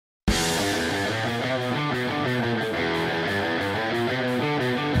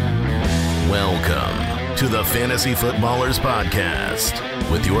to the Fantasy Footballers Podcast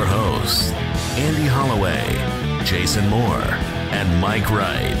with your hosts, Andy Holloway, Jason Moore, and Mike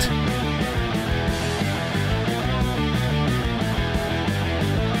Wright.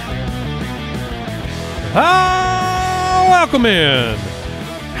 Welcome in.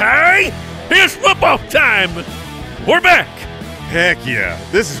 Hey, it's football time. We're back. Heck yeah.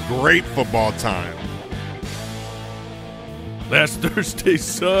 This is great football time. Last Thursday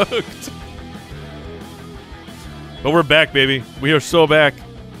sucked. But we're back, baby. We are so back.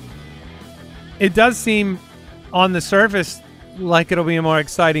 It does seem on the surface like it'll be a more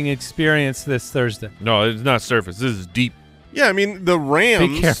exciting experience this Thursday. No, it's not surface. This is deep. Yeah, I mean, the Rams.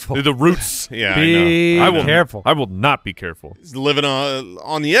 Be careful. The roots. Yeah, Be I know. careful. I will not be careful. He's living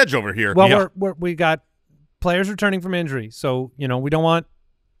on the edge over here. Well, Yeah. we got players returning from injury, so we don't want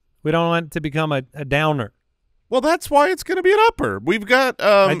it to become a downer. Well, that's why it's going to be an upper. We've got.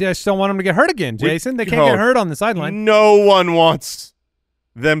 I just don't want them to get hurt again, Jason. They can't get hurt on the sideline. No one wants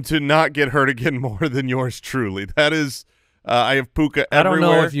them to not get hurt again more than yours truly. That is, I have Puka everywhere. I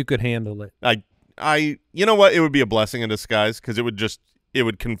don't know if you could handle it. You know what? It would be a blessing in disguise because it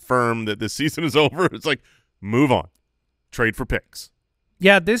would confirm that this season is over. It's like, move on, trade for picks.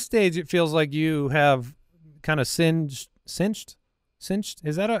 Yeah, at this stage, it feels like you have kind of cinched. Is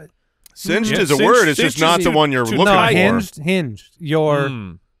that a Singed Yeah, is a cinched- word. It's just cinched not is the one you're too looking high. for. Hinged. You're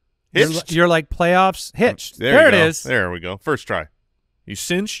Hitched? You're like playoffs hitched. There it you go. is. There we go. First try. You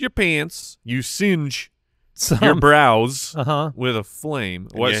cinch your pants. You singe Some- your brows Uh-huh. with a flame.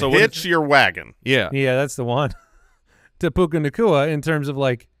 You hitch your wagon. Yeah. Yeah, that's the one. To Puka Nacua in terms of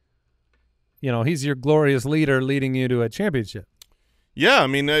he's your glorious leader leading you to a championship. Yeah, I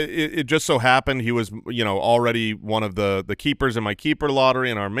mean, it just so happened he was, already one of the keepers in my keeper lottery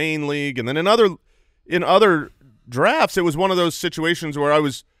in our main league, and then in other drafts, it was one of those situations where I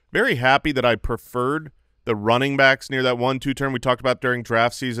was very happy that I preferred the running backs near that 1-2 turn we talked about during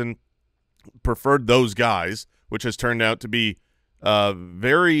draft season. Preferred those guys, which has turned out to be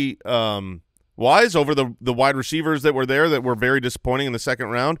very wise over the wide receivers that were there that were very disappointing in the second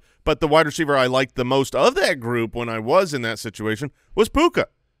round. But the wide receiver I liked the most of that group when I was in that situation was Puka,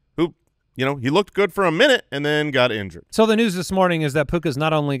 who, he looked good for a minute and then got injured. So the news this morning is that Puka's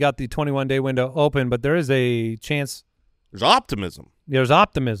not only got the 21-day window open, but there is a chance. There's optimism. There's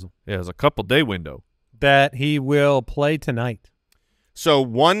optimism Yeah, it's a couple-day window. that he will play tonight. So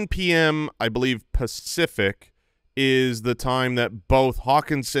 1 p.m., I believe, Pacific is the time that both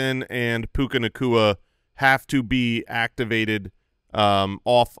Hawkinson and Puka Nacua have to be activated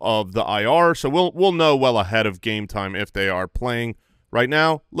off of the IR. So we'll know well ahead of game time if they are playing. Right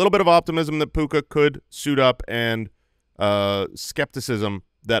now, a little bit of optimism that Puka could suit up and skepticism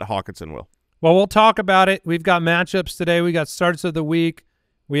that Hawkinson will. Well, we'll talk about it. We've got matchups today. We got starts of the week.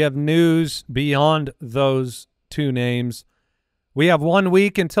 We have news beyond those two names. We have 1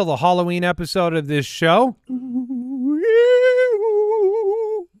 week until the Halloween episode of this show.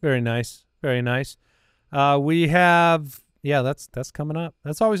 Very nice. Very nice. We have, that's coming up.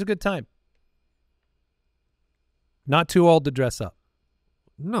 That's always a good time. Not too old to dress up.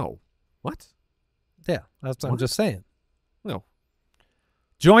 No. What? Yeah, that's what I'm just saying. No.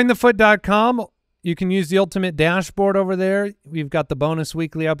 Jointhefoot.com. You can use the ultimate dashboard over there. We've got the bonus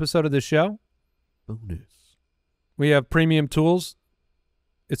weekly episode of the show. Bonus. We have premium tools,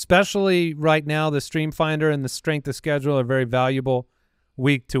 especially right now. The Stream Finder and the Strength of Schedule are very valuable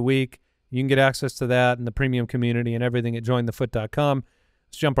week to week. You can get access to that and the premium community and everything at jointhefoot.com.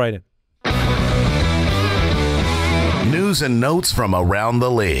 Let's jump right in. News and notes from around the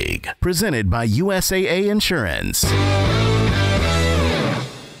league. Presented by USAA Insurance.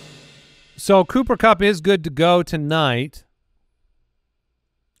 So Cooper Kupp is good to go tonight.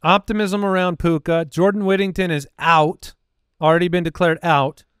 Optimism around Puka. Jordan Whittington is out. Already been declared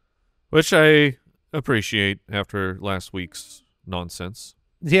out. Which I appreciate after last week's nonsense.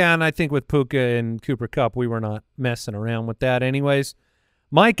 Yeah, and I think with Puka and Cooper Kupp, we were not messing around with that anyways.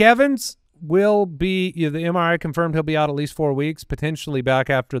 Mike Evans will be, the MRI confirmed he'll be out at least 4 weeks, potentially back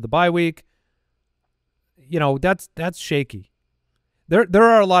after the bye week. That's shaky. There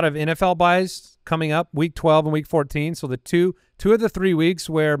are a lot of NFL buys coming up, week 12 and week 14. So the two of the 3 weeks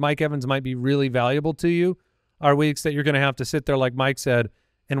where Mike Evans might be really valuable to you are weeks that you're going to have to sit there, like Mike said,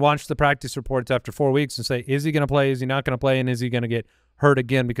 and watch the practice reports after 4 weeks and say, is he going to play? Is he not going to play? And is he going to get hurt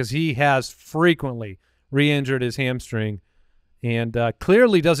again? Because he has frequently re-injured his hamstring and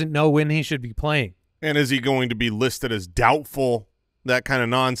clearly doesn't know when he should be playing. And is he going to be listed as doubtful? That kind of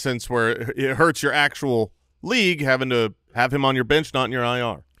nonsense where it hurts your actual league having to have him on your bench, not in your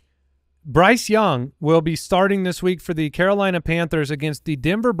IR. Bryce Young will be starting this week for the Carolina Panthers against the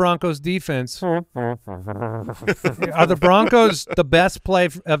Denver Broncos defense. Are the Broncos the best play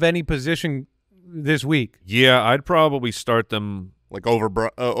of any position this week? Yeah, I'd probably start them Like over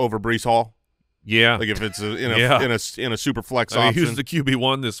Breece Hall. Yeah, Like if it's in a super flex I option. use the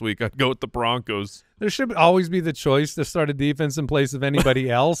QB1 this week. I'd go with the Broncos. There should always be the choice to start a defense in place of anybody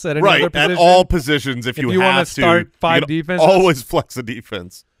else at Right, another position. at all positions. If you wanna have to start 5 you can defenses? always flex a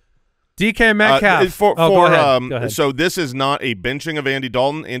defense. DK Metcalf. Go ahead. So this is not a benching of Andy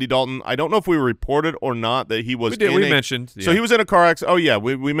Dalton. Andy Dalton, I don't know if we reported or not that he was We mentioned. So he was in a car accident. Oh, yeah,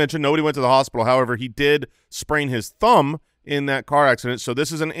 we mentioned nobody went to the hospital. However, he did sprain his thumb in that car accident. So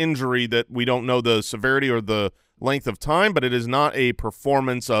this is an injury that we don't know the severity or the length of time, but it is not a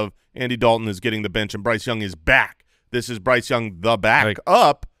performance of Andy Dalton is getting the bench and Bryce Young is back. This is Bryce Young, the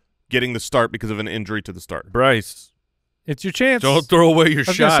backup, getting the start because of an injury to the start. Bryce. It's your chance. Don't throw away your I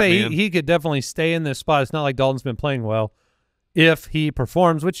was shot, gonna say, man. he could definitely stay in this spot. It's not like Dalton's been playing well if he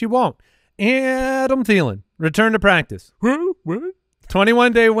performs, which he won't. Adam Thielen, return to practice. What?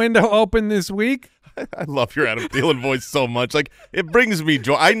 21-day window open this week. I love your Adam Thielen voice so much. Like, it brings me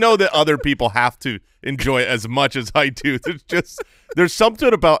joy. I know that other people have to enjoy it as much as I do. There's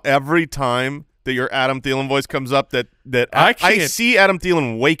something about every time that your Adam Thielen voice comes up that I see Adam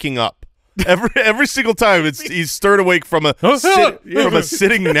Thielen waking up. Every single time he's stirred awake from a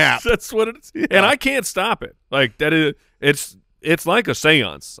sitting nap. That's what it's. Yeah. And I can't stop it. Like that is it's like a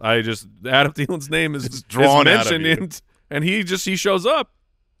seance. Adam Thielen's name is drawn out of mentioned you. and he shows up.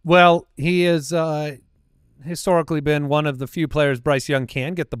 Well, he has historically been one of the few players Bryce Young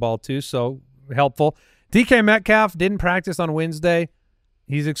can get the ball to, so helpful. DK Metcalf didn't practice on Wednesday.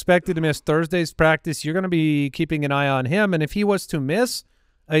 He's expected to miss Thursday's practice. You're going to be keeping an eye on him, and if he was to miss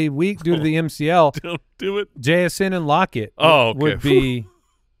a week due to the MCL, Don't do it. JSN and Lockett would be.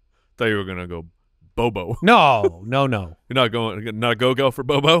 Thought you were gonna go Bobo. No. You're not going. Not a go for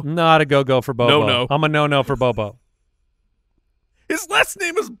Bobo. Not a go for Bobo. No. I'm a no for Bobo. His last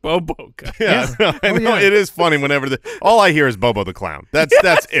name is Bobo. Guys. Yeah, I know. yeah. It is funny whenever all I hear is Bobo the Clown. That's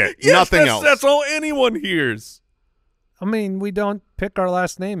it. Yes, Nothing else. That's all anyone hears. I mean, we don't pick our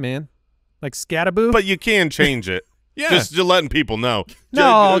last name, man. Like Scattaboo. But you can change it. Yeah. Just letting people know.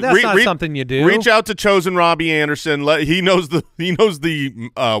 No, that's not something you do. Reach out to chosen Robbie Anderson. He knows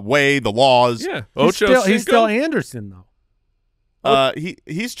the way, the laws. Yeah. He's still Anderson though.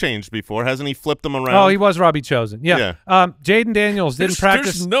 He's changed before, hasn't he? Flipped them around. Oh, he was Robbie Chosen. Yeah. Jaden Daniels didn't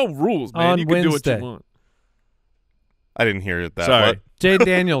practice. There's no rules, man. on You can do Wednesday. what you want. I didn't hear it that Sorry. way. Jaden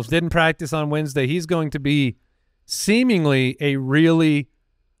Daniels didn't practice on Wednesday. He's going to be seemingly a really,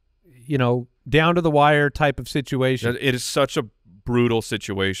 down to the wire type of situation. It is such a brutal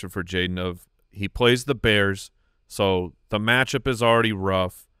situation for Jaden. He plays the Bears, so the matchup is already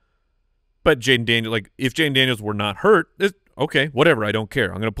rough. But Jaden Daniels, if Jaden Daniels were not hurt, okay, whatever. I don't care.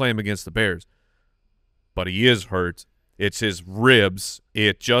 I'm going to play him against the Bears. But he is hurt. It's his ribs.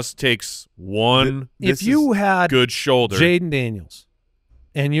 It just takes one. If you had good shoulder, Jaden Daniels,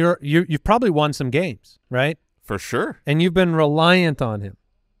 and you've probably won some games, right? For sure. And you've been reliant on him.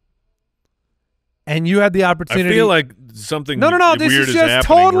 And you had the opportunity. I feel like something No. This weird is just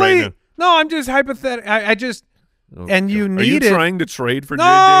happening totally. right No, I'm just hypothetical. I just. now. And you Are need you it. trying to trade for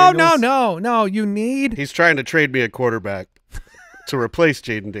Jaden Daniels? No. You need. He's trying to trade me a quarterback to replace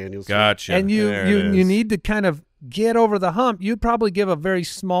Jaden Daniels. Gotcha. And you There it is. need to kind of get over the hump. You'd probably give a very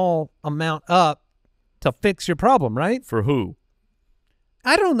small amount up to fix your problem, right? For who?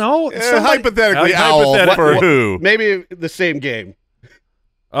 I don't know. Hypothetically, Hypothetically, for who? Maybe the same game.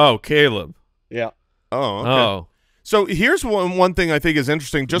 Oh, Caleb. Yeah. Oh, okay. Oh. So here's one thing I think is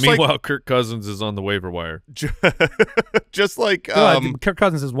interesting. Meanwhile, Kirk Cousins is on the waiver wire. Just like Kirk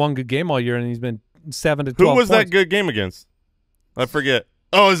Cousins has one good game all year, and he's been 7 to 12 who was that points. good game against? I forget.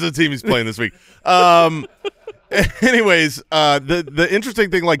 Oh, it's the team he's playing this week. Anyways, the interesting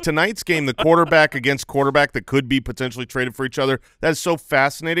thing, like tonight's game, the quarterback against quarterback that could be potentially traded for each other, that's so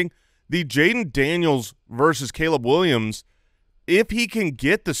fascinating. The Jaden Daniels versus Caleb Williams, if he can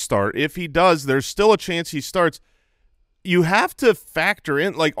get the start, if he does, there's still a chance he starts. You have to factor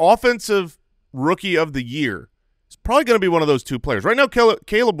in, like, offensive rookie of the year. It's probably going to be one of those two players. Right now,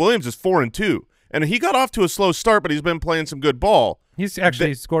 Caleb Williams is 4-2, and he got off to a slow start, but he's been playing some good ball. He's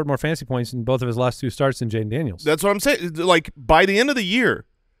actually scored more fantasy points in both of his last 2 starts than Jaden Daniels. That's what I'm saying. Like, by the end of the year,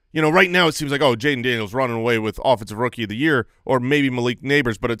 right now it seems like, oh, Jaden Daniels running away with offensive rookie of the year, or maybe Malik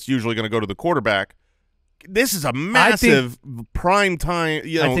Neighbors, but it's usually going to go to the quarterback. This is a massive prime time.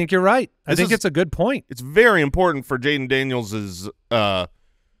 I think you're right. I think it's a good point. It's very important for Jaden Daniels'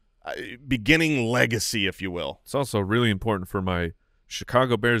 beginning legacy, if you will. It's also really important for my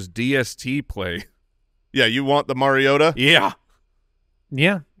Chicago Bears DST play. Yeah, you want the Mariota? Yeah.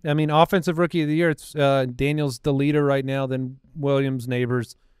 Yeah. I mean, offensive rookie of the year, it's Daniels the leader right now, then Williams,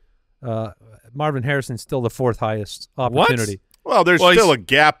 Neighbors. Marvin Harrison's still the 4th highest opportunity. Well, there's still a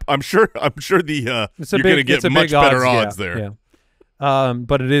gap. I'm sure the you're going to get much better odds there. Yeah.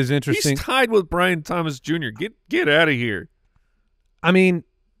 But it is interesting. He's tied with Brian Thomas Jr. Get out of here. I mean,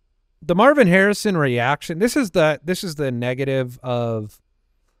 the Marvin Harrison reaction, this is the negative of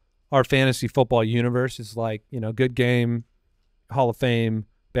our fantasy football universe. Is like, good game, Hall of Fame,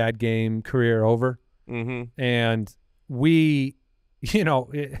 bad game, career over. And we,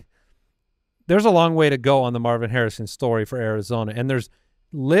 there's a long way to go on the Marvin Harrison story for Arizona. And there's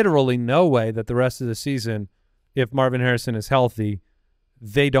literally no way that the rest of the season, if Marvin Harrison is healthy,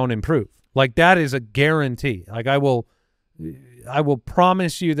 they don't improve. Like, that is a guarantee. Like, I will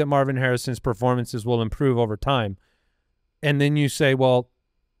promise you that Marvin Harrison's performances will improve over time. And then you say, well,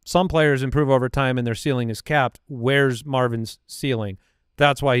 some players improve over time and their ceiling is capped. Where's Marvin's ceiling?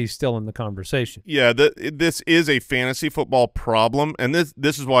 That's why he's still in the conversation. Yeah, this is a fantasy football problem, and this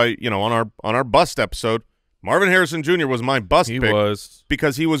is why, on our bust episode, Marvin Harrison Jr. was my bust pick. He was.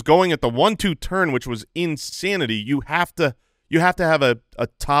 Because he was going at the 1-2 turn, which was insanity. You have to have a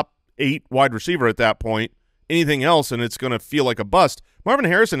top 8 wide receiver at that point. Anything else, and it's going to feel like a bust. Marvin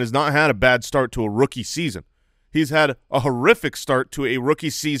Harrison has not had a bad start to a rookie season. He's had a horrific start to a rookie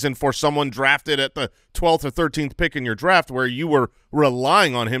season for someone drafted at the 12th or 13th pick in your draft where you were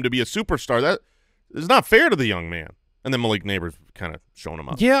relying on him to be a superstar. That is not fair to the young man. And then Malik Neighbors kind of showing him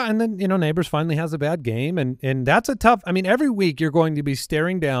up. Yeah, and then, Neighbors finally has a bad game, and that's a tough – I mean, every week you're going to be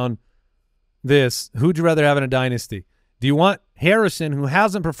staring down this, who'd you rather have in a dynasty? Do you want Harrison, who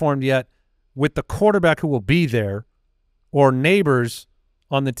hasn't performed yet, with the quarterback who will be there, or Neighbors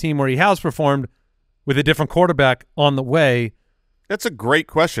on the team where he has performed with a different quarterback on the way? That's a great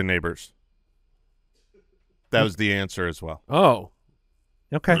question, Neighbors. That was the answer as well. Oh.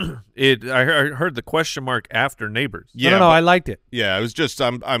 Okay. I heard the question mark after Neighbors. Yeah, no, I liked it. Yeah, it was just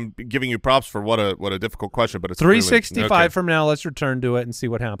I'm giving you props for what a difficult question, but it's 365 really, okay. from now. Let's return to it and see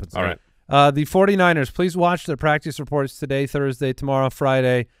what happens. All right. The 49ers, please watch their practice reports today, Thursday, tomorrow,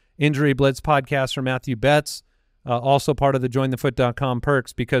 Friday. Injury Blitz podcast from Matthew Betts, also part of the jointhefoot.com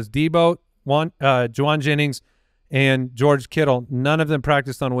perks, because Debo, Juwan Jennings, and George Kittle, none of them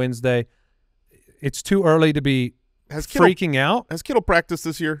practiced on Wednesday. It's too early to be freaking out. Has Kittle practiced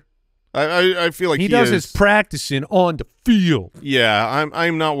this year? I feel like he does his practicing on the field. Yeah,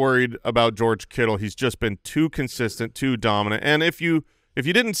 I'm not worried about George Kittle. He's just been too consistent, too dominant. And if you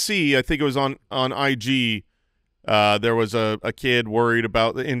didn't see, I think it was on IG, there was a kid worried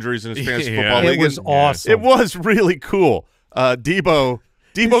about the injuries in his fantasy football league. It was awesome. It was really cool. Debo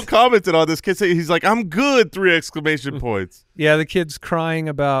commented on this kid. He's like, "I'm good!" 3 exclamation points. Yeah, the kid's crying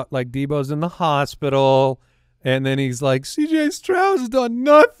about, like, Debo's in the hospital, and then he's like, CJ Stroud's done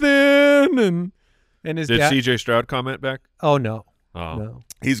nothing, and his Did CJ Stroud comment back? Oh no. Oh. No.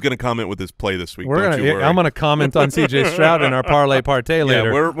 He's going to comment with his play this week. I'm going to comment on CJ Stroud in our Parlay Partay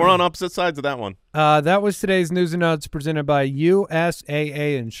later. Yeah, we're on opposite sides of that one. That was today's news and notes presented by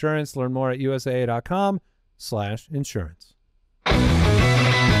USAA Insurance. Learn more at usaa.com/insurance.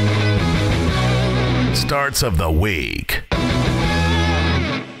 Starts of the week.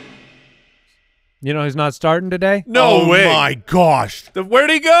 You know who's not starting today? No way. Oh, my gosh. Where'd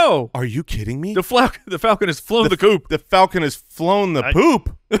he go? Are you kidding me? The Falcon has flown the coop. The Falcon has flown the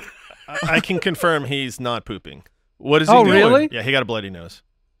poop. I can confirm he's not pooping. What is he doing? Oh, really? Yeah, he got a bloody nose.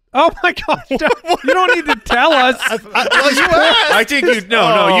 Oh, my gosh. You don't need to tell us. I think you –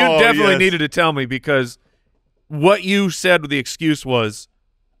 no, you definitely yes. needed to tell me, because what you said with the excuse was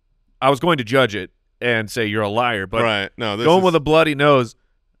I was going to judge it and say you're a liar. But right. No, going with a bloody nose,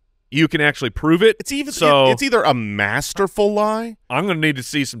 you can actually prove it. It's either a masterful lie. I'm going to need to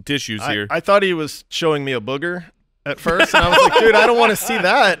see some tissues here. I thought he was showing me a booger at first, and I was like, dude, I don't want to see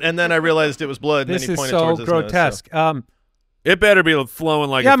that. And then I realized it was blood, and This then he is pointed so towards his grotesque. nose. It better be flowing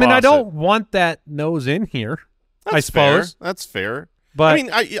like a I mean, I faucet. don't want that nose in here, I suppose. That's fair. But I mean,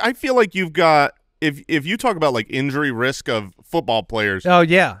 I feel like you've got if you talk about like injury risk of football players. Oh,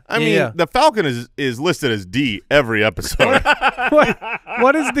 yeah. I mean, the Falcon is listed as D every episode.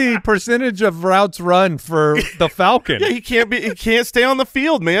 What is the percentage of routes run for the Falcon? Yeah, he can't stay on the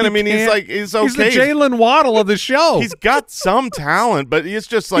field, man. He's okay. He's the Jalen Waddle of the show. He's got some talent, but it's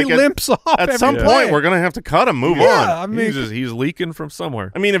just like he limps off at some every point play. we're gonna have to cut him. Move on. I mean, he's leaking from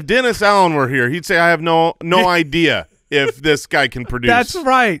somewhere. I mean, if Dennis Allen were here, he'd say, "I have no idea if this guy can produce." That's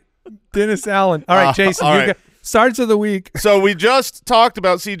right, Dennis Allen. All right, Jason, all right. Starts of the week. So we just talked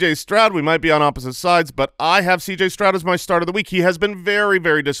about C.J. Stroud. We might be on opposite sides, but I have C.J. Stroud as my start of the week. He has been very,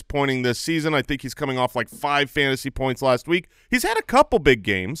 very disappointing this season. I think he's coming off like 5 fantasy points last week. He's had a couple big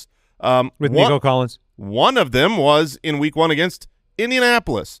games. With Nico Collins. One of them was in week 1 against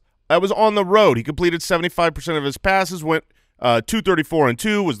Indianapolis. That was on the road. He completed 75% of his passes, went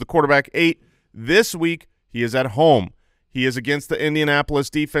 234-2, was the quarterback 8. This week, he is at home. He is against the Indianapolis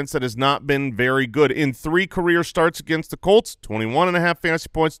defense that has not been very good. In 3 career starts against the Colts, 21.5 fantasy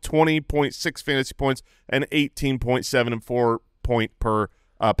points, 20.6 fantasy points, and 18.7 and 4-point per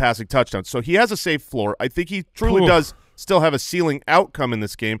passing touchdown. So he has a safe floor. I think he truly does still have a ceiling outcome in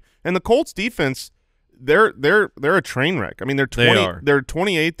this game. And the Colts defense, they're a train wreck. I mean, they're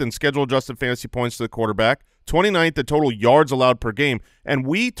 28th in schedule adjusted fantasy points to the quarterback, 29th in total yards allowed per game. And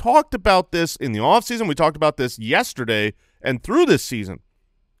we talked about this in the offseason. We talked about this yesterday and through this season.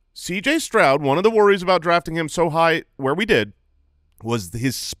 C.J. Stroud, one of the worries about drafting him so high where we did was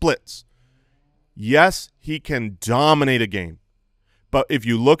his splits. Yes, he can dominate a game. But if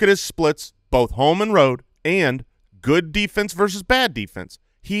you look at his splits, both home and road, and good defense versus bad defense,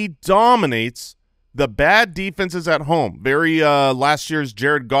 he dominates the bad defenses at home. Very last year's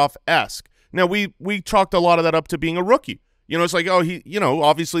Jared Goff-esque. Now, we chalked a lot of that up to being a rookie. You know, it's like, oh,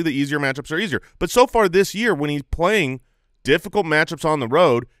 obviously the easier matchups are easier. But so far this year, when he's playing difficult matchups on the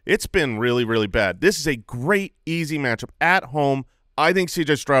road, it's been really, really bad. This is a great, easy matchup at home. I think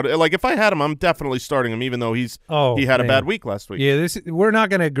C.J. Stroud, like if I had him, I'm definitely starting him, even though he had a bad week last week. Yeah, we're not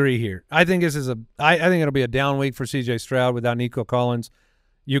going to agree here. I think this is I think it'll be a down week for C.J. Stroud without Nico Collins.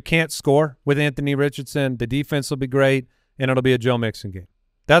 You can't score with Anthony Richardson. The defense will be great, and it'll be a Joe Mixon game.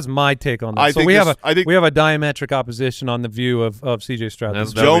 That's my take on that. We have a diametric opposition on the view of C.J.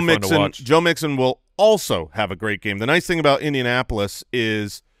 Stroud. Joe Mixon will also have a great game. The nice thing about Indianapolis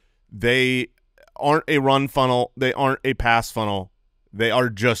is they aren't a run funnel. They aren't a pass funnel. They are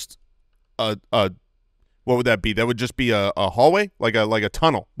just what would that be? That would just be a hallway, like a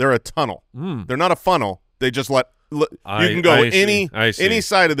tunnel. They're a tunnel. They're not a funnel. They just you can go any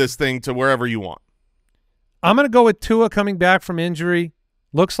side of this thing to wherever you want. I'm going to go with Tua coming back from injury.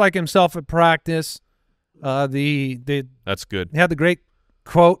 Looks like himself at practice. That's good. He had the great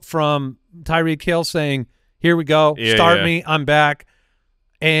quote from Tyreek Hill saying, "Here we go. Start me. I'm back."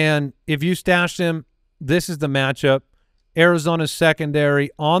 And if you stashed him, this is the matchup. Arizona's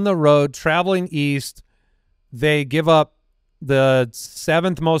secondary on the road, traveling east. They give up the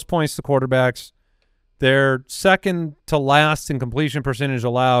 7th most points to quarterbacks. They're second to last in completion percentage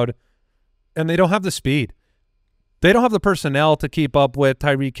allowed, and they don't have the speed. They don't have the personnel to keep up with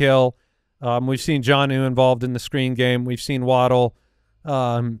Tyreek Hill. We've seen Jonnu involved in the screen game. We've seen Waddle.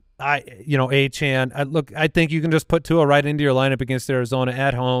 Achane. I think you can just put Tua right into your lineup against Arizona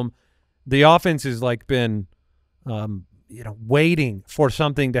at home. The offense has been waiting for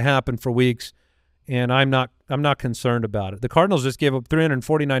something to happen for weeks, and I'm not concerned about it. The Cardinals just gave up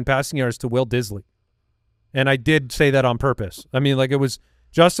 349 passing yards to Will Disley, and I did say that on purpose. I mean, it was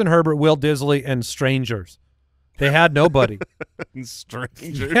Justin Herbert, Will Disley, and strangers. They had nobody.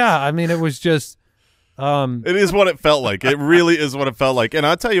 Strangers. Yeah, I mean, it was just. It is what it felt like. It really is what it felt like. And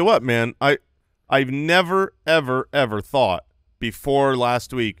I'll tell you what, man, I've never, ever, ever thought before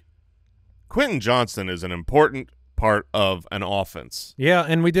last week, Quentin Johnston is an important part of an offense. Yeah,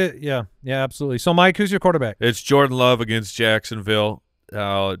 and we did. Yeah, absolutely. So, Mike, who's your quarterback? It's Jordan Love against Jacksonville.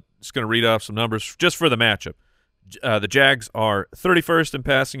 Just going to read off some numbers just for the matchup. The Jags are 31st in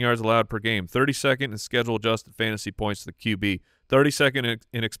passing yards allowed per game, 32nd in schedule-adjusted fantasy points to the QB, 32nd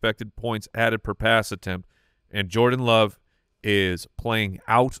in expected points added per pass attempt, and Jordan Love is playing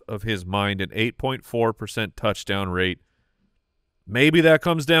out of his mind, an 8.4% touchdown rate. Maybe that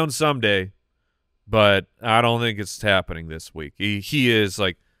comes down someday, but I don't think it's happening this week. He is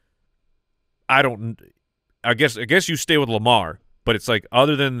I guess you stay with Lamar. But it's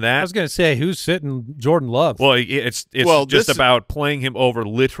other than that, I was going to say, who's sitting Jordan Love? Well, it's just about playing him over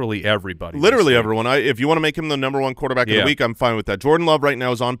literally everybody. Literally everyone. If you want to make him the #1 quarterback of the week, I'm fine with that. Jordan Love right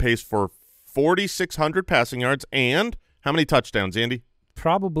now is on pace for 4,600 passing yards and how many touchdowns, Andy?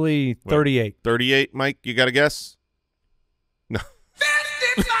 Probably 38. 38, Mike? You got a guess? No.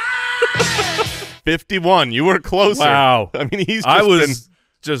 51. You were closer. Wow. I mean,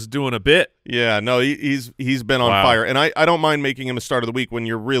 just doing a bit. Yeah, no, he's been on fire. And I don't mind making him a start of the week when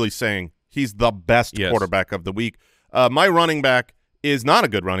you're really saying he's the best quarterback of the week. My running back is not a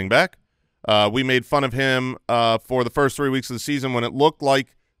good running back. We made fun of him for the first 3 weeks of the season when it looked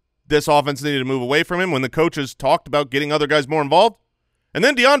like this offense needed to move away from him, when the coaches talked about getting other guys more involved. And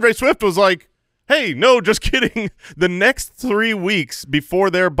then DeAndre Swift was like, hey, no, just kidding. The next 3 weeks before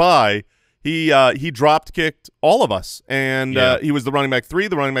their bye, He dropped kicked all of us, and Yeah. he was the running back 3,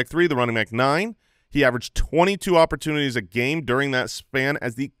 the running back 3, the running back 9. He averaged 22 opportunities a game during that span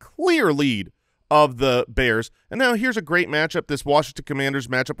as the clear lead of the Bears. And now here's a great matchup, this Washington Commanders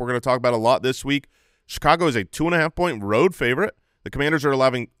matchup we're going to talk about a lot this week. Chicago is a 2.5-point road favorite. The Commanders are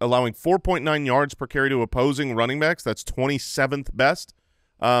allowing 4.9 yards per carry to opposing running backs. That's 27th best.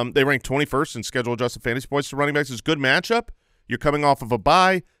 They rank 21st in schedule-adjusted fantasy points to running backs. It's a good matchup. You're coming off of a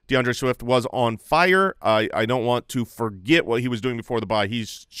bye. DeAndre Swift was on fire. I don't want to forget what he was doing before the bye. He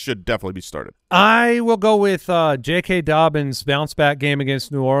should definitely be started. I will go with J.K. Dobbins' bounce-back game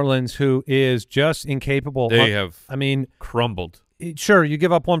against New Orleans, who is just incapable. They have I mean, crumbled. sure, you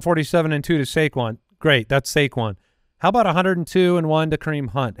give up 147 and 2 to Saquon. Great, that's Saquon. How about 102 and 1 to Kareem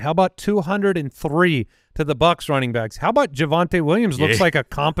Hunt? How about 203 to the Bucs running backs? How about Javonte Williams looks like a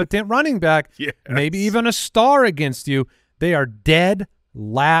competent running back, Yes. maybe even a star against you. They are dead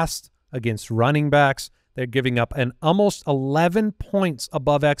last against running backs. They're giving up an almost 11 points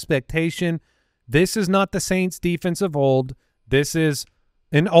above expectation. This is not the Saints defense of old. This is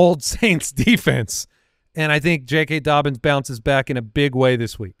an old Saints defense. And I think J.K. Dobbins bounces back in a big way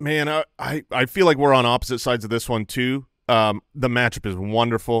this week. Man, I feel like we're on opposite sides of this one too. The matchup is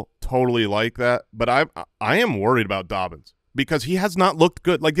wonderful, totally like that. But I am worried about Dobbins because he has not looked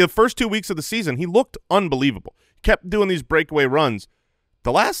good. Like the first 2 weeks of the season, he looked unbelievable. Kept doing these breakaway runs.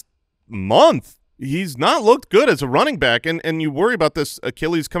 The last month, he's not looked good as a running back, and you worry about this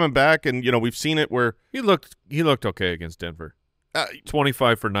Achilles coming back, and you know we've seen it where He looked okay against Denver.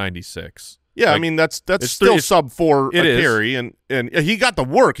 25 for 96. yeah, Like, I mean that's it's still three- sub-4 it is. carry, and he got the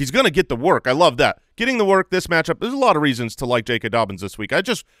work. He's going to get the work. I love that. Getting the work, this matchup. There's a lot of reasons to like J.K. Dobbins this week. I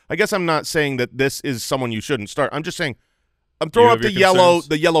guess I'm not saying that this is someone you shouldn't start. I'm just saying I'm throwing have up the your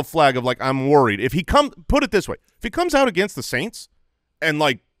concerns? yellow flag of like I'm worried. If he put it this way, if he comes out against the Saints and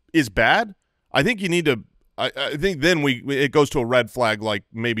like is bad, I think you need to. I think then it goes to a red flag. Like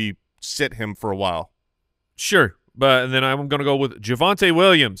maybe sit him for a while. Sure, but and then I'm going to go with Javonte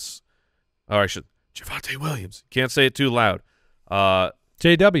Williams. Or I should Javonte Williams. Can't say it too loud.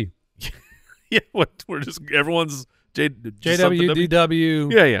 JW. Yeah, we're just everyone's JW,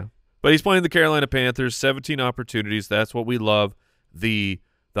 DW. Yeah. But he's playing the Carolina Panthers, 17 opportunities. That's what we love. The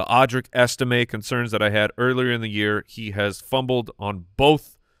Audric Estime concerns that I had earlier in the year, he has fumbled on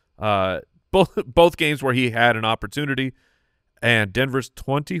both games where he had an opportunity. And Denver's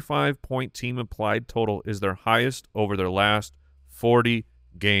 25-point team implied total is their highest over their last 40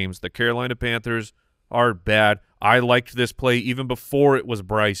 games. The Carolina Panthers are bad. I liked this play even before it was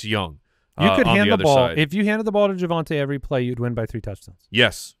Bryce Young. You could on hand the the other ball. side. If you handed the ball to Javonte every play, you'd win by 3 touchdowns.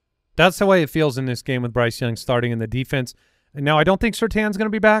 Yes. That's the way it feels in this game with Bryce Young starting in the defense. And now I don't think Surtain's going to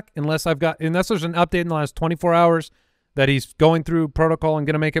be back unless there's an update in the last 24 hours that he's going through protocol and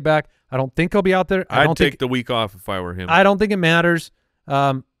going to make it back. I don't think he'll be out there. I'd take the week off if I were him. I don't think it matters.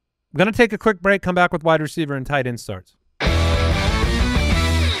 I'm going to take a quick break, come back with wide receiver and tight end starts.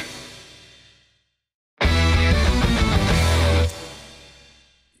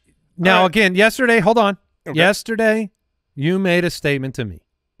 Now, again, yesterday, hold on. Okay. Yesterday, you made a statement to me.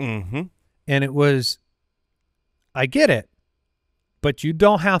 Mm-hmm. And it was, I get it, but you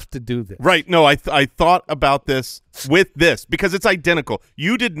don't have to do this. Right. No, I thought about this with this because it's identical.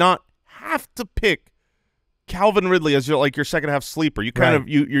 You did not have to pick Calvin Ridley as your second half sleeper. You kind Right. of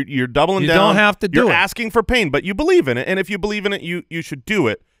you're doubling You down. don't have to do You're it. asking for pain, but you believe in it. And if you believe in it, you should do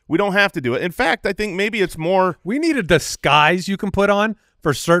it. We don't have to do it. In fact, I think maybe it's more. We need a disguise you can put on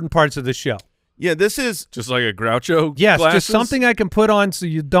for certain parts of the show. Yeah, this is. Just like a Groucho Yes, glasses? just something I can put on so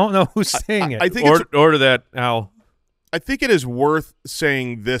you don't know who's saying it. I think it's, Order that, Al. I think it is worth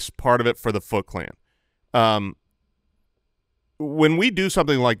saying this part of it for the Foot Clan. When we do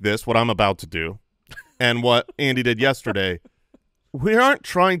something like this, what I'm about to do, and what Andy did yesterday, we aren't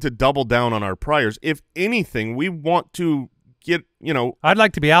trying to double down on our priors. If anything, we want to get, I'd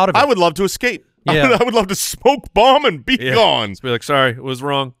like to be out of it. I would love to escape. Yeah. I would love to smoke bomb and be gone. Just be like, sorry, it was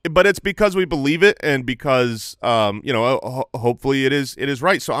wrong. But it's because we believe it, and because hopefully it is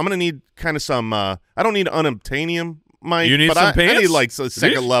right. So I'm gonna need kind of some. I don't need unobtainium, Mike. You need but some I pants? need like a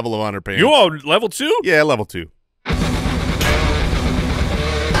second level of underpants. You all level 2? Yeah, level 2.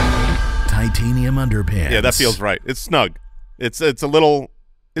 Titanium underpants. Yeah, that feels right. It's snug. It's a little.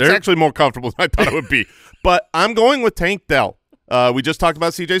 It's They're- actually more comfortable than I thought it would be. But I'm going with Tank Dell. We just talked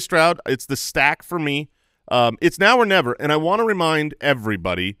about C.J. Stroud. It's the stack for me. It's now or never, and I want to remind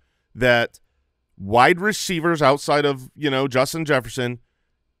everybody that wide receivers outside of Justin Jefferson,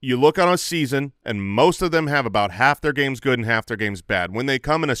 you look on a season, and most of them have about half their games good and half their games bad. When they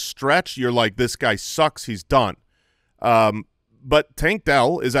come in a stretch, you're like, this guy sucks. He's done. But Tank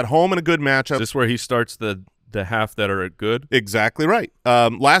Dell is at home in a good matchup. Is this where he starts the half that are good? Exactly right.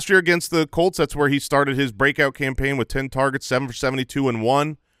 Last year against the Colts, that's where he started his breakout campaign with 10 targets, 7 for 72 and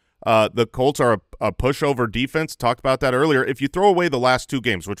 1. The Colts are a pushover defense. Talked about that earlier. If you throw away the last 2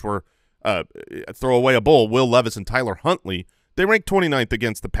 games, which were throw away a bull, Will Levis and Tyler Huntley, they rank 29th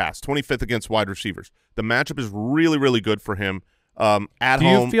against the pass, 25th against wide receivers. The matchup is really, really good for him at home. Do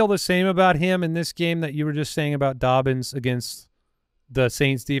you feel the same about him in this game that you were just saying about Dobbins against the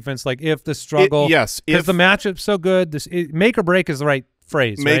Saints defense? Like if the struggle, yes, because the matchup's so good, make or break is the right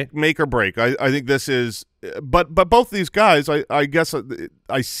phrase, right? Make or break. I think this is, but both these guys, I guess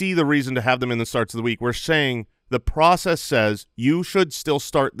I see the reason to have them in the starts of the week. We're saying the process says you should still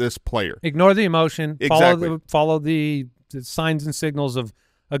start this player. Ignore the emotion. Exactly. Follow the signs and signals of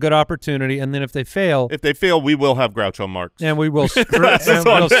a good opportunity, and then if they fail, we will have Groucho Marx, and we will strip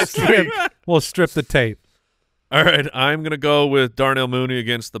the tape. All right, I'm going to go with Darnell Mooney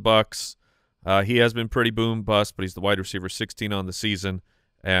against the Bucs. He has been pretty boom bust, but he's the wide receiver 16 on the season.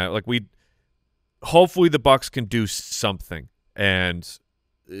 Hopefully the Bucs can do something, and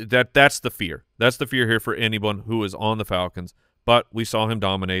that's the fear. That's the fear here for anyone who is on the Falcons. But we saw him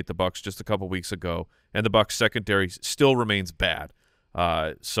dominate the Bucs just a couple weeks ago, and the Bucs secondary still remains bad.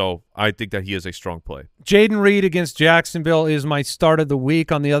 So I think that he is a strong play. Jaden Reed against Jacksonville is my start of the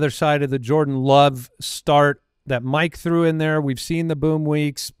week on the other side of the Jordan Love start that Mike threw in there. We've seen the boom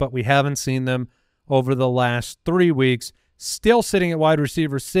weeks, but we haven't seen them over the last 3 weeks. Still sitting at wide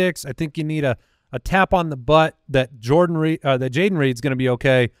receiver 6. I think you need a tap on the butt that Jaden Reed's going to be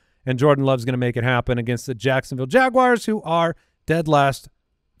okay, and Jordan Love's going to make it happen against the Jacksonville Jaguars, who are dead last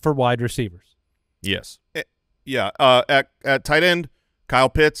for wide receivers. Yes. Yeah. At tight end, Kyle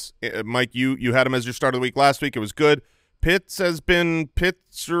Pitts. Mike, you had him as your start of the week last week. It was good. Pitts has been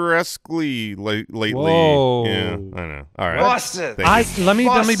picturesquely lately. Whoa. Yeah, I know. All right. Boston. Let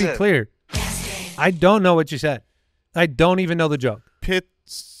me be clear. I don't know what you said. I don't even know the joke.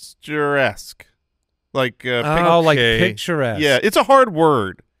 Picturesque. Like picturesque. Yeah, it's a hard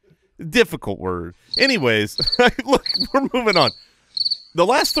word. Difficult word. Anyways, look, we're moving on. The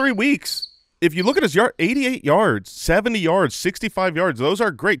last 3 weeks, if you look at his 88 yards, 70 yards, 65 yards, those are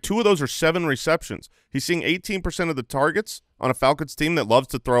great. 2 of those are 7 receptions. He's seeing 18% of the targets on a Falcons team that loves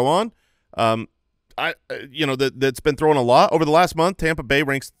to throw on. That's been throwing a lot. Over the last month, Tampa Bay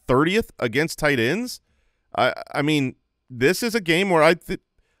ranks 30th against tight ends. I mean, this is a game where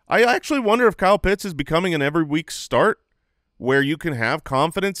I actually wonder if Kyle Pitts is becoming an every week start where you can have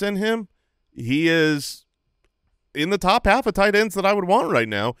confidence in him. He is in the top half of tight ends that I would want right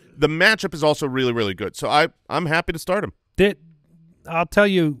now. The matchup is also really, really good. So I'm happy to start him. I'll tell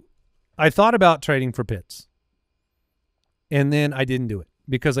you, I thought about trading for Pitts, and then I didn't do it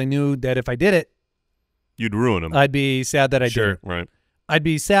because I knew that if I did it, you'd ruin him. I'd be sad that I did it. Right. I'd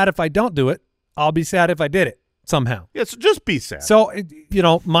be sad if I don't do it. I'll be sad if I did it somehow. Yeah, so just be sad. So,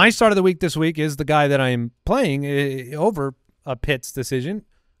 my start of the week this week is the guy that I'm playing over a Pitts decision.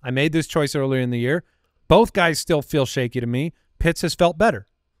 I made this choice earlier in the year. Both guys still feel shaky to me. Pitts has felt better.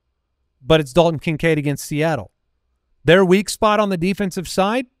 But it's Dalton Kincaid against Seattle. Their weak spot on the defensive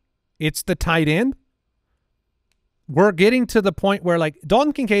side, it's the tight end. We're getting to the point where,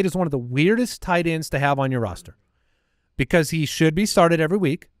 Dalton Kincaid is one of the weirdest tight ends to have on your roster because he should be started every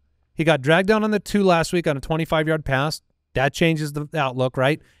week. He got dragged down on the 2 last week on a 25-yard pass. That changes the outlook,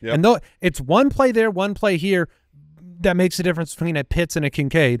 right? Yep. And though it's one play there, one play here, that makes a difference between a Pitts and a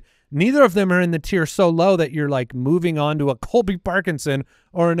Kincaid. Neither of them are in the tier so low that you're moving on to a Colby Parkinson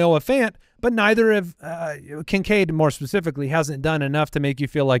or a Noah Fant, but neither of Kincaid more specifically hasn't done enough to make you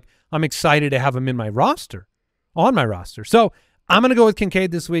feel like I'm excited to have him in my roster, on my roster. So I'm going to go with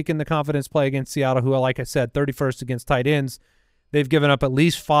Kincaid this week in the confidence play against Seattle, who, like I said, 31st against tight ends. They've given up at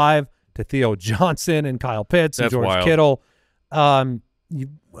least 5 to Theo Johnson and Kyle Pitts and George Kittle. I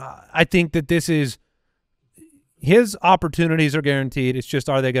think that this is his opportunities are guaranteed. It's just,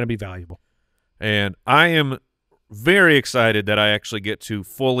 are they going to be valuable? And I am very excited that I actually get to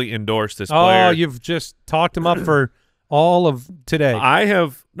fully endorse this player. Oh, you've just talked him up for all of today.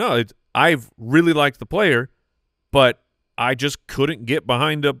 I've really liked the player, but I just couldn't get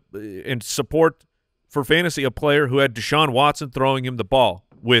behind and support for fantasy a player who had Deshaun Watson throwing him the ball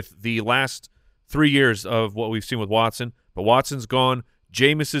with the last 3 years of what we've seen with Watson. But Watson's gone.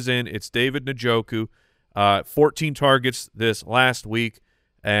 Jameis is in. It's David Njoku. 14 targets this last week.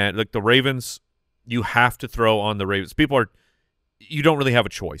 And the Ravens, you have to throw on the Ravens. You don't really have a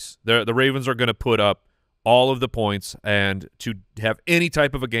choice. The Ravens are going to put up all of the points, and to have any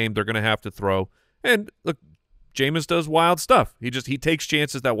type of a game, they're going to have to throw. And look, Jameis does wild stuff. He takes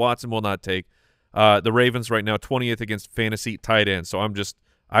chances that Watson will not take. The Ravens right now 20th against fantasy tight ends. So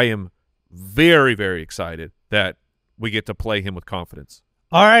I am very, very excited that we get to play him with confidence.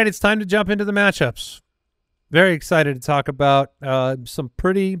 All right, it's time to jump into the matchups. Very excited to talk about some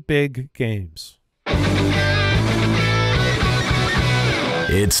pretty big games.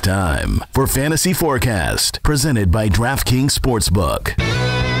 It's time for Fantasy Forecast, presented by DraftKings Sportsbook.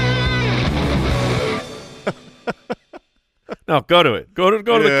 No, go to it. Go to the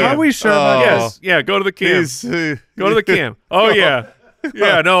cam. Are we sure about Yes. Yeah, go to the cam. Go to the cam. Oh, yeah.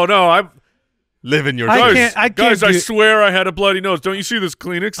 Yeah, no. I'm living your I dreams. can't guys, I do- swear I had a bloody nose. Don't you see this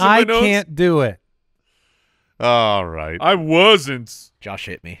Kleenex in my I nose? can't do it. All right. I wasn't. Josh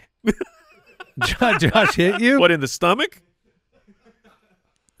hit me. Josh hit you? What, in the stomach?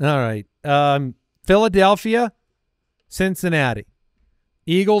 All right. Philadelphia, Cincinnati.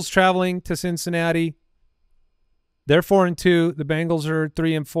 Eagles traveling to Cincinnati. They're 4-2. The Bengals are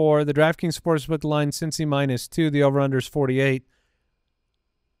 3-4. The DraftKings Sportsbook line, Cincy -2. The over-under is 48.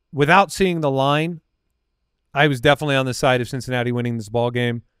 Without seeing the line, I was definitely on the side of Cincinnati winning this ball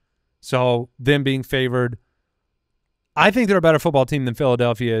game. So them being favored, I think they're a better football team than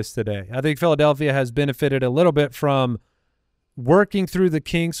Philadelphia is today. I think Philadelphia has benefited a little bit from working through the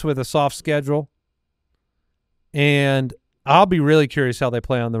kinks with a soft schedule. And I'll be really curious how they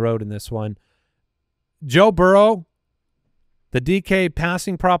play on the road in this one. Joe Burrow, the DK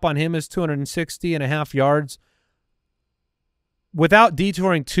passing prop on him is 260.5 yards. Without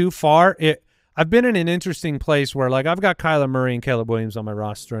detouring too far, I've been in an interesting place where, like, I've got Kyler Murray and Caleb Williams on my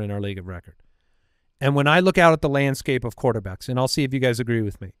roster in our league of record. And when I look out at the landscape of quarterbacks, and I'll see if you guys agree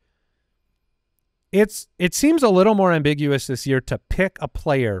with me, it seems a little more ambiguous this year to pick a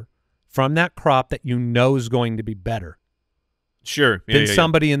player from that crop that you know is going to be better Sure. than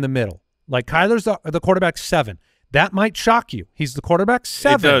somebody in the middle. Like Kyler's the quarterback 7. That might shock you. He's the quarterback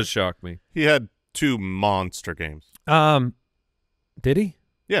 7. It does shock me. He had 2 monster games. Did he?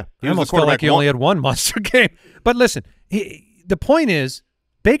 Yeah. I almost felt like he only had 1 monster game. But listen, the point is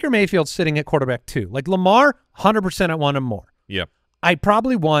Baker Mayfield's sitting at quarterback 2. Like Lamar, 100% I want him more. Yep. I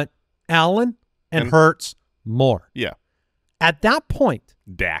probably want Allen and Hurts more. Yeah. At that point,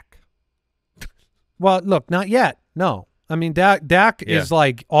 Dak. well, look, not yet. No. I mean, Dak Yeah. is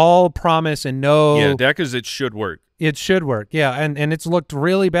like all promise and no. Yeah, Dak is it should work. It should work. Yeah, and it's looked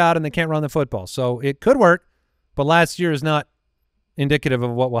really bad and they can't run the football. So it could work, but last year is not indicative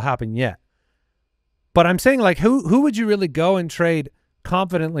of what will happen yet. But I'm saying, like, who would you really go and trade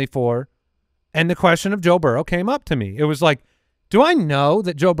confidently for? And the question of Joe Burrow came up to me. It was like, do I know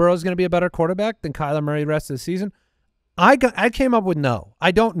that Joe Burrow is going to be a better quarterback than Kyler Murray the rest of the season? I came up with no.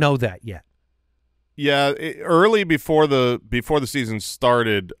 I don't know that yet. Yeah, early before the season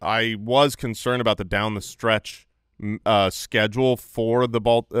started, I was concerned about the down the stretch schedule for the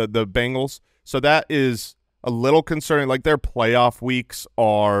Bengals. So that is a little concerning. Like, their playoff weeks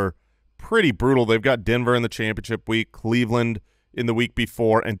are pretty brutal. They've got Denver in the championship week, Cleveland in the week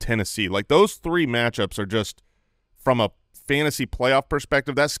before, and Tennessee. Like, those 3 matchups are just, from a fantasy playoff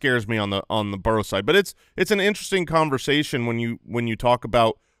perspective, that scares me on the Burrow side. But it's an interesting conversation when you talk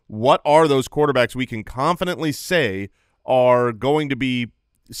about what are those quarterbacks we can confidently say are going to be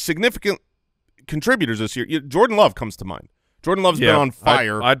significant contributors this year. Jordan Love comes to mind. Jordan Love's been on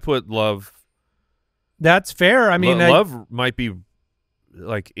fire. I'd put Love. That's fair. I mean, Love might be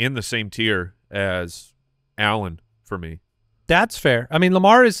like in the same tier as Allen for me. That's fair. I mean,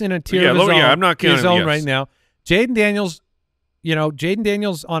 Lamar is in a tier of his own, I'm not counting his own yes. right now. Jaden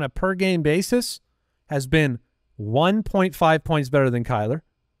Daniels on a per-game basis has been 1.5 points better than Kyler,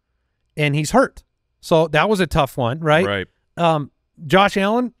 and he's hurt. So that was a tough one, right? Right. Josh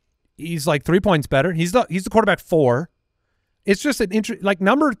Allen, he's like 3 points better. He's the quarterback 4. It's just an like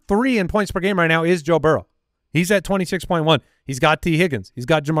number 3 in points per game right now is Joe Burrow. He's at 26.1. He's got T. Higgins. He's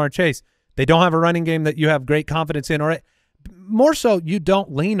got Jamar Chase. They don't have a running game that you have great confidence in, or more so, you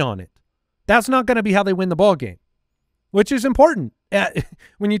don't lean on it. That's not going to be how they win the ball game, which is important.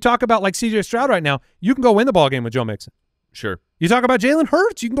 When you talk about like C.J. Stroud right now, you can go win the ball game with Joe Mixon. Sure. You talk about Jalen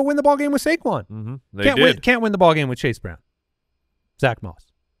Hurts, you can go win the ball game with Saquon. Mm-hmm. Can't win the ball game with Chase Brown, Zach Moss.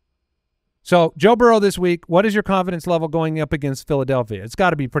 So Joe Burrow this week, what is your confidence level going up against Philadelphia? It's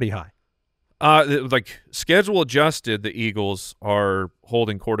got to be pretty high. Like schedule adjusted, the Eagles are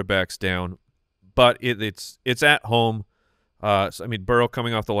holding quarterbacks down, but it's at home. So, I mean, Burrow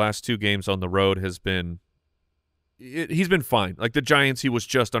coming off the last 2 games on the road has been he's been fine. Like the Giants, he was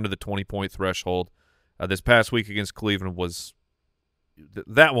just under the 20-point threshold. This past week against Cleveland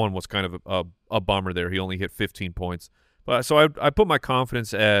that one was kind of a bummer there. He only hit 15 points. But so I put my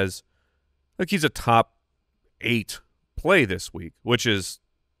confidence as like he's a top 8 play this week, which is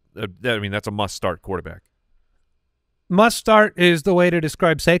that's a must-start quarterback. Must start is the way to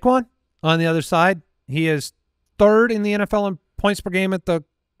describe Saquon. On the other side, he is third in the NFL in points per game at the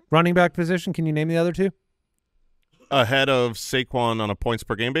running back position. Can you name the other two? Ahead of Saquon on a points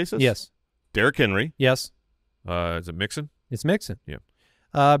per game basis? Yes. Derrick Henry. Yes. Is it Mixon? It's Mixon. Yeah.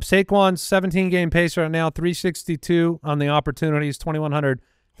 Saquon's 17-game pace right now, 362 on the opportunities,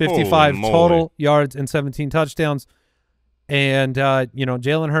 2,155 total yards and 17 touchdowns. And,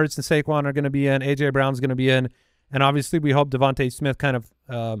 Jalen Hurts and Saquon are going to be in. A.J. Brown's going to be in. And obviously we hope Devontae Smith kind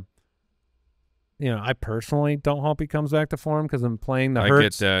of I personally don't hope he comes back to form because I'm playing the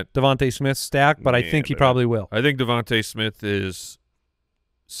Hurts Devontae Smith stack, but I think he probably will. I think Devontae Smith is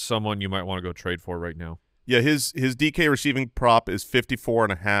someone you might want to go trade for right now. Yeah, his DK receiving prop is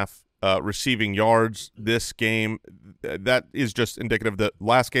 54.5 receiving yards this game. That is just indicative that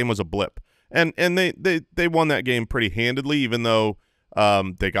last game was a blip. And they won that game pretty handedly, even though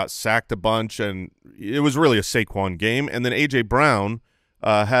they got sacked a bunch, and it was really a Saquon game. And then A.J. Brown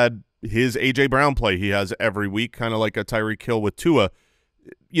had his A.J. Brown play he has every week, kind of like a Tyreek Hill with Tua.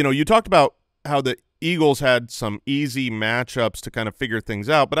 You talked about how the Eagles had some easy matchups to kind of figure things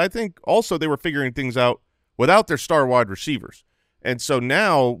out, but I think also they were figuring things out without their star wide receivers. And so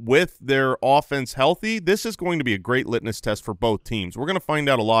now with their offense healthy, this is going to be a great litmus test for both teams. We're going to find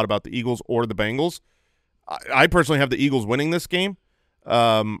out a lot about the Eagles or the Bengals. I personally have the Eagles winning this game.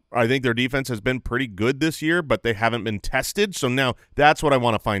 I think their defense has been pretty good this year, but they haven't been tested. So now that's what I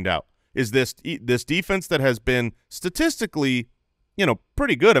want to find out. Is this defense that has been statistically,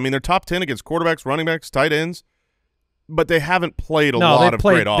 pretty good. I mean, they're top 10 against quarterbacks, running backs, tight ends, but they haven't played a lot of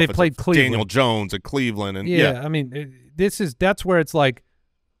great offense. They played Cleveland. Daniel Jones at Cleveland. And I mean, that's where it's like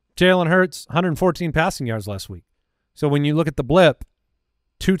Jalen Hurts, 114 passing yards last week. So when you look at the blip,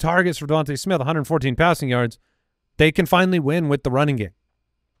 2 targets for Devontae Smith, 114 passing yards, they can finally win with the running game.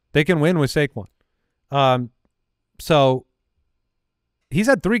 They can win with Saquon. So he's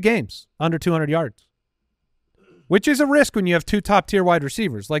had 3 games under 200 yards, which is a risk when you have 2 top-tier wide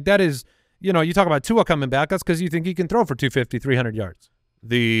receivers. Like that is, you talk about Tua coming back. That's because you think he can throw for 250, 300 yards.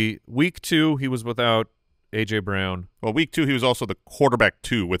 The week 2, he was without A.J. Brown. Well, week 2, he was also the quarterback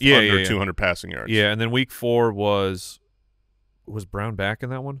 2 with under 200 passing yards. Yeah, and then week 4 was Brown back in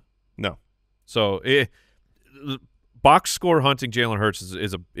that one? No. So box score hunting Jalen Hurts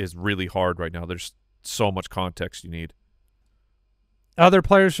is really hard right now. There's so much context you need. Other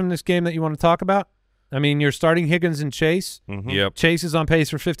players from this game that you want to talk about? I mean, you're starting Higgins and Chase. Mm-hmm. Yep. Chase is on pace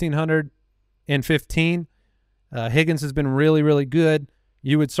for 1,515. Higgins has been really, really good.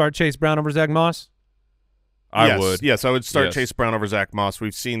 You would start Chase Brown over Zach Moss? I would. Yes, I would start Chase Brown over Zach Moss.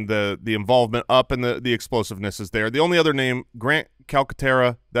 We've seen the involvement up and the explosiveness is there. The only other name, Grant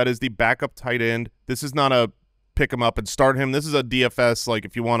Calcaterra, that is the backup tight end. This is not a pick him up and start him. This is a DFS, like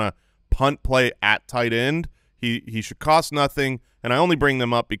if you want to punt play at tight end, he should cost nothing. And I only bring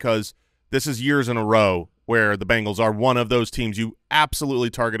them up because this is years in a row where the Bengals are one of those teams you absolutely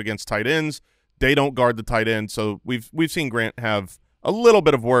target against tight ends. They don't guard the tight end, so we've seen Grant have a little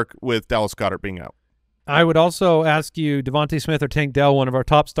bit of work with Dallas Goedert being out. I would also ask you, Devontae Smith or Tank Dell, one of our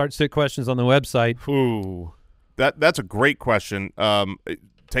top start-sit questions on the website. Ooh, that's a great question.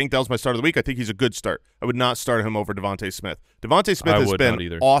 Tank Dell's my start of the week. I think he's a good start. I would not start him over Devontae Smith. Devontae Smith has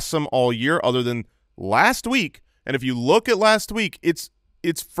been awesome all year other than last week. And if you look at last week, it's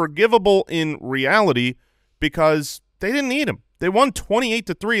forgivable in reality because they didn't need him. They won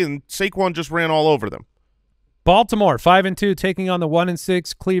 28-3, and Saquon just ran all over them. Baltimore 5-2, taking on the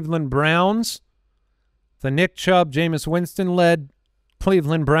 1-6 Cleveland Browns. The Nick Chubb, Jameis Winston-led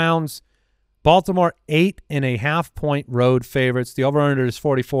Cleveland Browns. Baltimore 8.5-point road favorites. The over/under is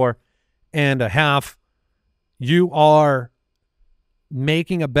 44.5. You are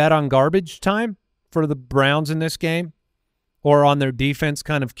making a bet on garbage time for the Browns in this game, or on their defense,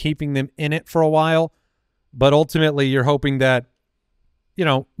 kind of keeping them in it for a while. But ultimately, you're hoping that,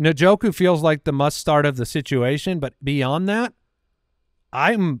 Njoku feels like the must start of the situation. But beyond that,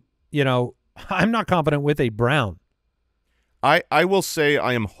 I'm not confident with a Brown. I will say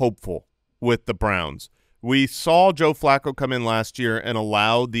I am hopeful with the Browns. We saw Joe Flacco come in last year and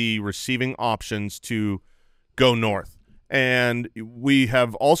allow the receiving options to go north. And we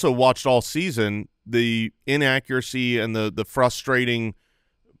have also watched all season the inaccuracy and the frustrating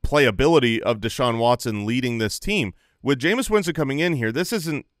playability of Deshaun Watson leading this team. With Jameis Winston coming in here, this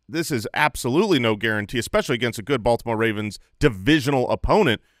is absolutely no guarantee, especially against a good Baltimore Ravens divisional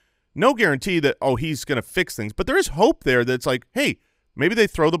opponent. No guarantee that, he's going to fix things. But there is hope there that it's like, hey, maybe they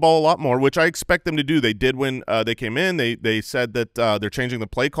throw the ball a lot more, which I expect them to do. They did when they came in. They said that they're changing the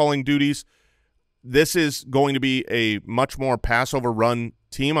play calling duties. This is going to be a much more pass over run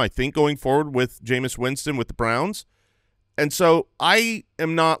team, I think, going forward with Jameis Winston with the Browns. And so I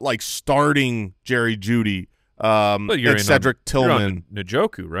am not like starting Jerry Jeudy and Cedric Tillman. You're on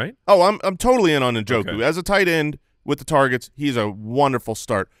Njoku, right? Oh, I'm totally in on Njoku. Okay. As a tight end with the targets, he's a wonderful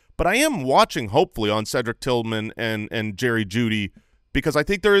start. But I am watching, hopefully, on Cedric Tillman and Jerry Jeudy, because I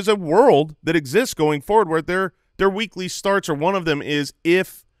think there is a world that exists going forward where their weekly starts, or one of them is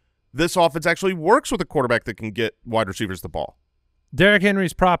if this offense actually works with a quarterback that can get wide receivers the ball. Derrick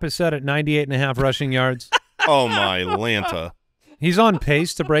Henry's prop is set at 98.5 rushing yards. Oh, my Lanta. He's on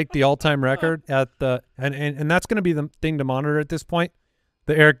pace to break the all-time record at the and that's going to be the thing to monitor at this point,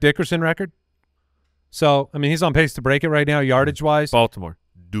 the Eric Dickerson record. So, I mean, he's on pace to break it right now, yardage-wise. Baltimore,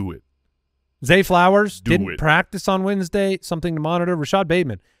 do it. Zay Flowers didn't it. practice on Wednesday, something to monitor. Rashad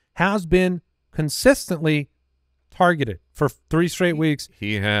Bateman has been consistently targeted for 3 straight weeks.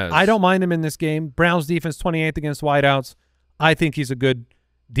 He has. I don't mind him in this game. Browns defense 28th against wideouts. I think he's a good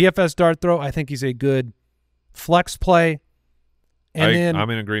DFS dart throw. I think he's a good flex play. And I'm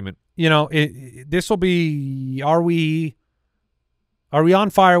in agreement. You know, this will be, are we on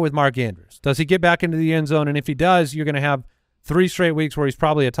fire with Mark Andrews? Does he get back into the end zone? And if he does, you're going to have 3 straight weeks where he's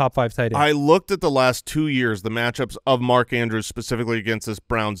probably a top 5 tight end. I looked at the last 2 years, the matchups of Mark Andrews specifically against this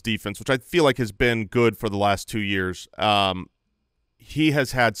Browns defense, which I feel like has been good for the last 2 years. He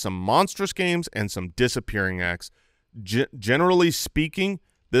has had some monstrous games and some disappearing acts. Generally speaking,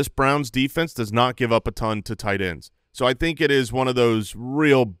 this Browns defense does not give up a ton to tight ends. So I think it is one of those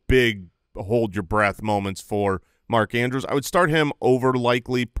real big hold-your-breath moments for Mark Andrews. I would start him over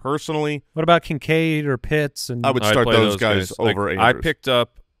likely personally. What about Kincaid or Pitts? And I would start those guys over like, Andrews. I picked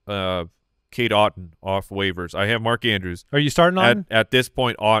up Kate Otten off waivers. I have Mark Andrews. Are you starting on? At this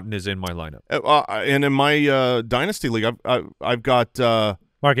point, Otten is in my lineup. And in my Dynasty League, I've got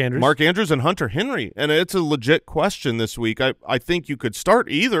Mark Andrews and Hunter Henry, and it's a legit question this week. I think you could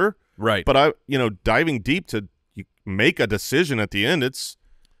start either, right? But diving deep to make a decision at the end,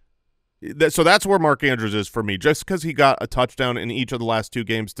 so that's where Mark Andrews is for me. Just because he got a touchdown in each of the last 2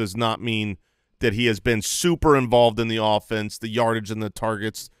 games does not mean that he has been super involved in the offense, the yardage and the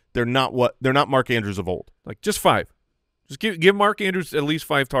targets. They're not Mark Andrews of old. Like just 5. Just give Mark Andrews at least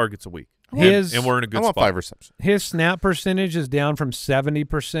 5 targets a week. And we're in a good spot. 5 receptions. His snap percentage is down from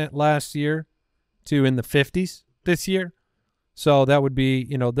 70% last year to in the 50s this year. So that would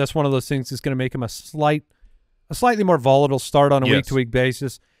be, that's one of those things that's going to make him a slightly more volatile start on a week-to-week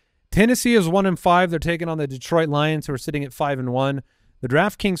basis. Tennessee is 1-5. They're taking on the Detroit Lions, who are sitting at 5-1. The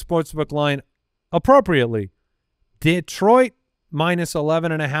DraftKings Sportsbook line, appropriately, Detroit minus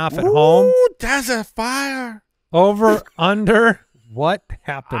 11.5 at home. Ooh, that's a fire. Over, under, what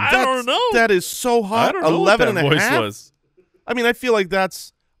happened? I don't know. That is so hot. I don't know 11 what that voice was. I mean, I feel like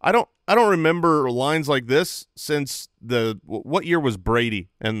that's – I don't remember lines like this since what year was Brady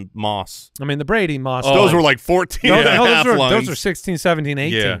and Moss? I mean, the Brady Moss. Those were like 14 and a half lines. Those are 16, 17,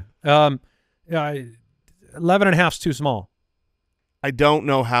 18. Yeah. 11.5 is too small. I don't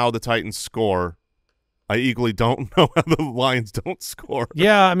know how the Titans score. I equally don't know how the Lions don't score.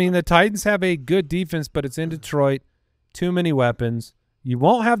 Yeah, I mean, the Titans have a good defense, but it's in Detroit. Too many weapons. You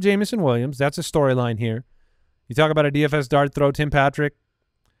won't have Jamison Williams. That's a storyline here. You talk about a DFS dart throw, Tim Patrick.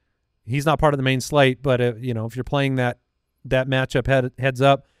 He's not part of the main slate, but if you're playing that matchup heads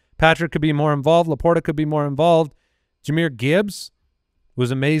up, Patrick could be more involved. Laporta could be more involved. Jahmyr Gibbs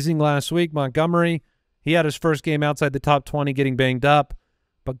was amazing last week. Montgomery, he had his first game outside the top 20 getting banged up.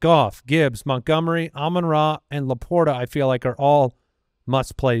 But Goff, Gibbs, Montgomery, Amon-Ra, and Laporta, I feel like, are all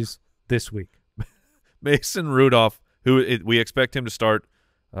must-plays this week. Mason Rudolph, we expect him to start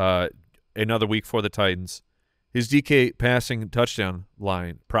another week for the Titans. His DK passing touchdown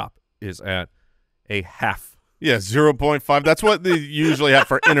line prop is at a half. Yeah, 0.5. That's what they usually have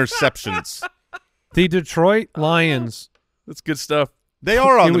for interceptions. The Detroit Lions. That's good stuff. They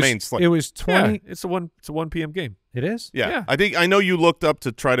are on the main slate. It was 20. Yeah, it's a 1 p.m. game. It is? Yeah. I know you looked up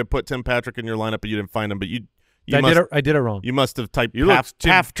to try to put Tim Patrick in your lineup, but you didn't find him. But I did it wrong. You must have typed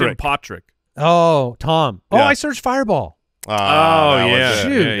Tim Patrick. Oh, Tom. Oh, Yeah. I searched Fireball. Yeah.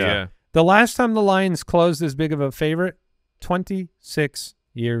 Shoot. Yeah. The last time the Lions closed as big of a favorite, 26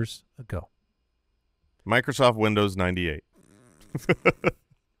 years ago. Microsoft Windows 98.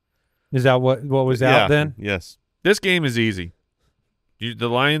 Is that what was out then? Yes. This game is easy. The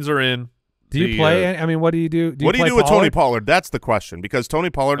Lions are in. Do you play? I mean, what do you do? What do you do with Tony Pollard? That's the question, because Tony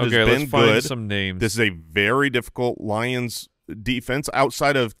Pollard has been let's find good. Some names. This is a very difficult Lions defense.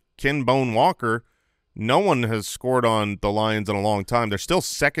 Outside of Ken Bone Walker, no one has scored on the Lions in a long time. They're still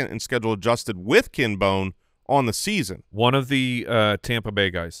second in schedule adjusted with Ken Bone on the season. One of the Tampa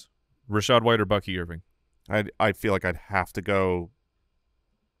Bay guys, Rashad White or Bucky Irving. I feel like I'd have to go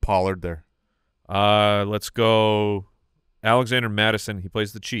Pollard there. Let's go Alexander Madison. He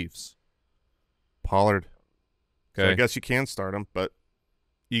plays the Chiefs. Pollard. Okay. So I guess you can start him, but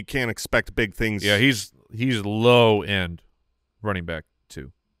you can't expect big things. Yeah, he's low end running back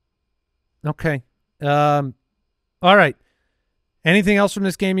too. Okay. All right. Anything else from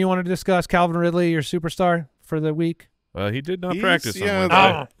this game you want to discuss? Calvin Ridley, your superstar for the week? He did not practice on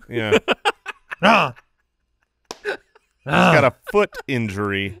Wednesday. Yeah. He's got a foot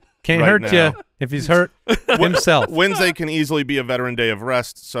injury. Can't right hurt now. you if he's hurt himself. Wednesday can easily be a veteran day of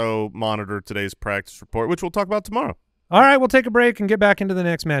rest, so monitor today's practice report, which we'll talk about tomorrow. All right, we'll take a break and get back into the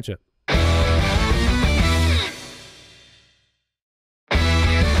next matchup.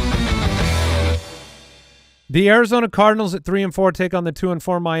 The Arizona Cardinals at 3-4 take on the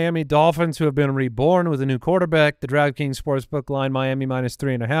 2-4 Miami Dolphins, who have been reborn with a new quarterback. The DraftKings Sportsbook line, Miami minus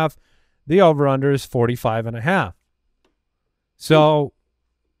 3.5. The over/under is 45.5. So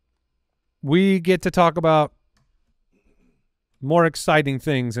we get to talk about more exciting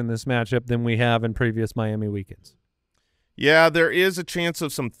things in this matchup than we have in previous Miami weekends. Yeah, there is a chance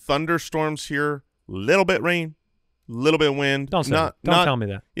of some thunderstorms here. Little bit rain, little bit wind. Don't tell me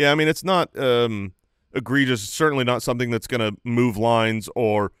that. Yeah, I mean, it's not egregious. It's certainly not something that's going to move lines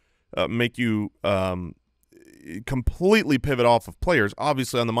or make you completely pivot off of players.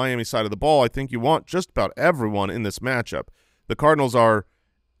 Obviously, on the Miami side of the ball, I think you want just about everyone in this matchup. The Cardinals are,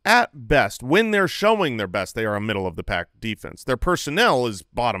 at best, when they're showing their best, they are a middle-of-the-pack defense. Their personnel is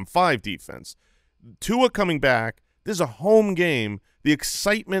bottom-5 defense. Tua coming back, this is a home game. The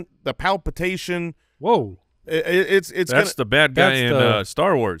excitement, the palpitation. Whoa. That's the bad guy in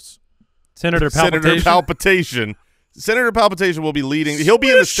Star Wars. Senator Palpitation. Senator Palpitation will be leading. He'll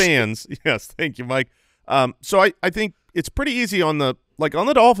be in the stands. Yes, thank you, Mike. So I think it's pretty easy on the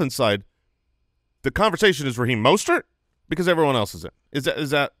Dolphins side. The conversation is Raheem Mostert because everyone else is in.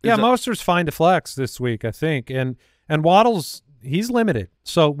 Is that Mostert's fine to flex this week, I think, and Waddle's he's limited.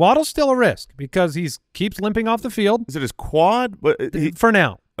 So Waddle's still a risk because he keeps limping off the field. Is it his quad? For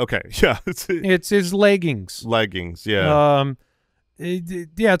now. Okay, yeah, it's his leggings. Yeah.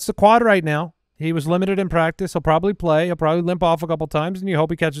 It's the quad right now. He was limited in practice. He'll probably play. He'll probably limp off a couple times, and you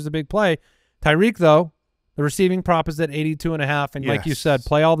hope he catches a big play. Tyreek, though, the receiving prop is at 82.5, and like you said,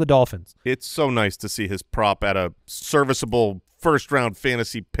 play all the Dolphins. It's so nice to see his prop at a serviceable first-round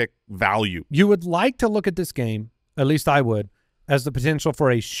fantasy pick value. You would like to look at this game, at least I would, as the potential for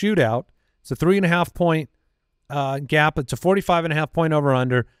a shootout. It's a 3.5-point gap. It's a 45.5-point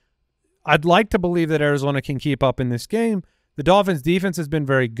over-under. I'd like to believe that Arizona can keep up in this game. The Dolphins' defense has been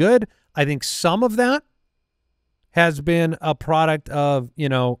very good. I think some of that has been a product of,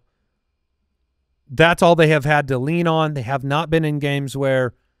 that's all they have had to lean on. They have not been in games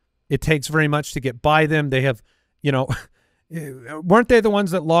where it takes very much to get by them. They have, weren't they the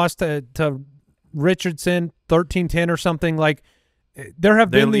ones that lost to Richardson 13-10 or something? Like, there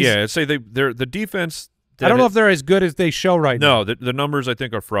have been these. Yeah, say they're the defense. I don't know if they're as good as they show right now. No, the numbers I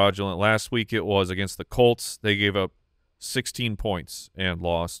think are fraudulent. Last week it was against the Colts. They gave up 16 points and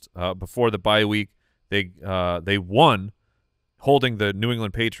lost. Before the bye week, they won, holding the New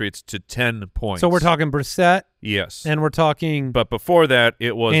England Patriots to 10 points. So we're talking Brissett. Yes. And we're talking But before that,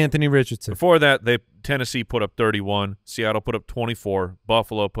 it was Anthony Richardson. Before that, Tennessee put up 31, Seattle put up 24,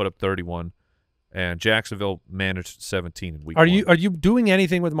 Buffalo put up 31, and Jacksonville managed 17 in week 1. Are you doing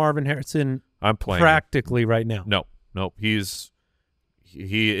anything with Marvin Harrison? I'm playing practically right now. No.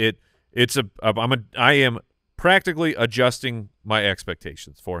 I am practically adjusting my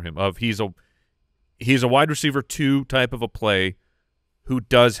expectations for him. He's a wide receiver 2 type of a play who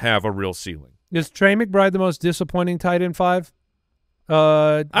does have a real ceiling. Is Trey McBride the most disappointing tight end 5?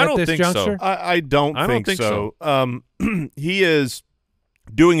 I don't think so. I don't think so. He is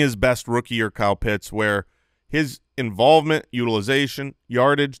doing his best rookie year, Kyle Pitts, where his involvement, utilization,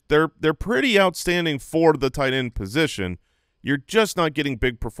 yardage, they're pretty outstanding for the tight end position. You're just not getting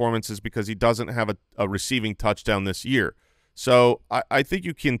big performances because he doesn't have a receiving touchdown this year. So I think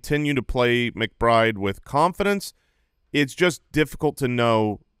you continue to play McBride with confidence. It's just difficult to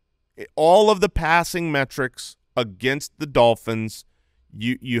know all of the passing metrics against the Dolphins.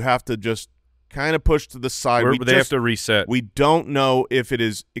 You have to just kind of push to the side. They have to reset. We don't know if it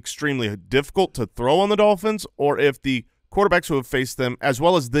is extremely difficult to throw on the Dolphins or if the quarterbacks who have faced them, as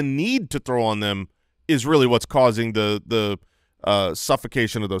well as the need to throw on them, is really what's causing the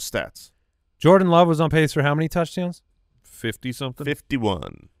suffocation of those stats. Jordan Love was on pace for how many touchdowns? 50-something?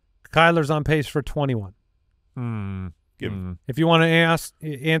 51. Kyler's on pace for 21. If you want to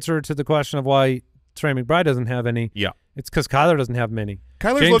answer to the question of why Trey McBride doesn't have any, it's because Kyler doesn't have many.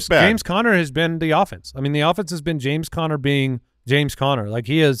 Kyler's looked bad. James Conner has been the offense. I mean, the offense has been James Conner being James Conner. Like,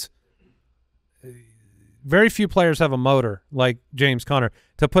 he is – very few players have a motor like James Conner.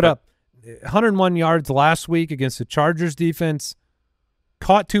 To put up 101 yards last week against the Chargers defense,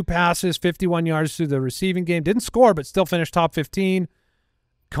 caught 2 passes, 51 yards through the receiving game. Didn't score, but still finished top 15.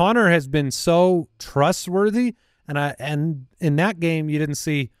 Conner has been so trustworthy, and in that game you didn't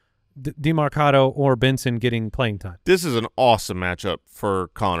see DeMarcado or Benson getting playing time. This is an awesome matchup for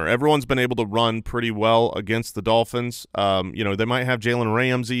Conner. Everyone's been able to run pretty well against the Dolphins. You know, they might have Jalen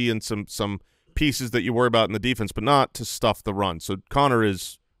Ramsey and some pieces that you worry about in the defense, but not to stuff the run. So Conner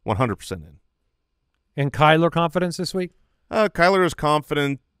is 100% in. And Kyler confidence this week? Kyler is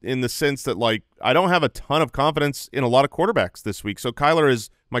confident in the sense that, like, I don't have a ton of confidence in a lot of quarterbacks this week. So Kyler is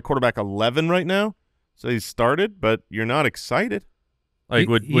my quarterback 11 right now. So he's started, but you're not excited. Like,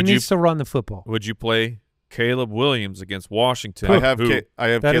 he needs to run the football. Would you play Caleb Williams against Washington? I have Caleb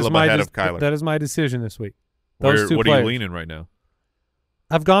ahead of Kyler. That is my decision this week. What players. are you leaning right now?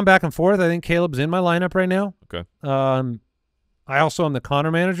 I've gone back and forth. I think Caleb's in my lineup right now. Okay. I also am the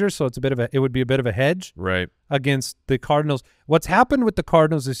Conner manager, so it would be a bit of a hedge against the Cardinals. What's happened with the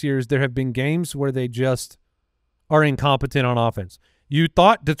Cardinals this year is there have been games where they just are incompetent on offense. You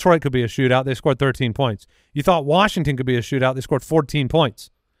thought Detroit could be a shootout. They scored 13 points. You thought Washington could be a shootout. They scored 14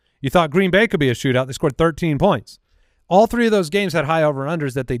 points. You thought Green Bay could be a shootout. They scored 13 points. All 3 of those games had high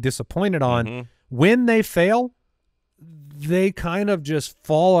over-unders that they disappointed on. When they fail, they kind of just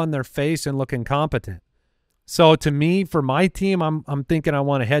fall on their face and look incompetent. So to me, for my team, I'm thinking I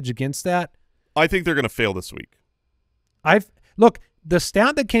want to hedge against that. I think they're going to fail this week. Look, the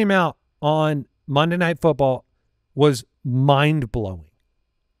stat that came out on Monday Night Football was mind-blowing.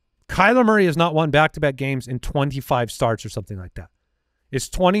 Kyler Murray has not won back-to-back games in 25 starts or something like that. It's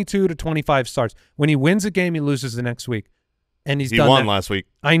 22 to 25 starts. When he wins a game, he loses the next week. And he won last week.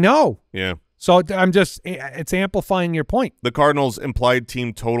 I know. Yeah. So it's amplifying your point. The Cardinals' implied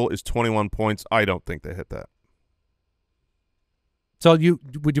team total is 21 points. I don't think they hit that. So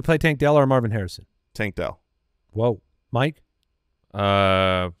would you play Tank Dell or Marvin Harrison? Tank Dell. Whoa. Mike?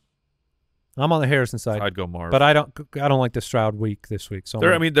 I'm on the Harrison side. I'd go Marv. But I don't like the Stroud week this week. So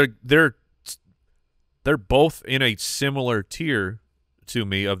they're both in a similar tier to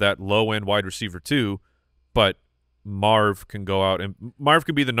me of that low-end wide receiver too, but Marv can go out and Marv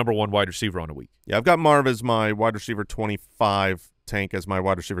could be the #1 wide receiver on a week. Yeah, I've got Marv as my wide receiver 25, Tank as my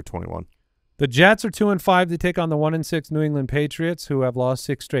wide receiver 21. The Jets are 2-5 to take on the 1-6 New England Patriots, who have lost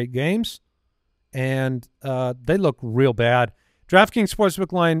 6 straight games, and they look real bad. DraftKings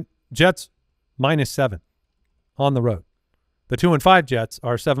Sportsbook line, Jets -7 on the road. The 2-5 Jets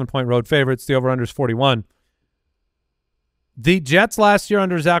are 7-point road favorites. The over/under is 41. The Jets last year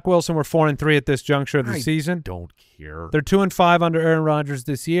under Zach Wilson were 4-3 at this juncture of the season. Don't care. They're 2-5 under Aaron Rodgers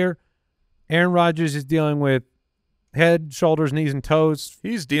this year. Aaron Rodgers is dealing with head, shoulders, knees, and toes.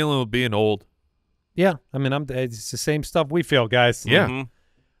 He's dealing with being old. Yeah, I mean, it's the same stuff we feel, guys. Yeah.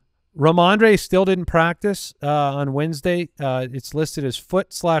 Ramondre still didn't practice on Wednesday. It's listed as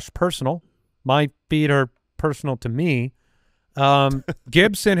foot/personal. My feet are personal to me.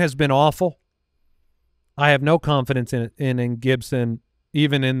 Gibson has been awful. I have no confidence in Gibson,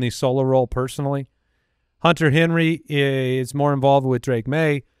 even in the solo role personally. Hunter Henry is more involved with Drake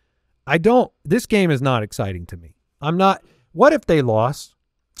May. This game is not exciting to me. I'm not. What if they lost?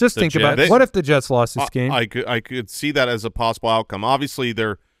 Just think about it. What if the Jets lost this game? I could see that as a possible outcome. Obviously,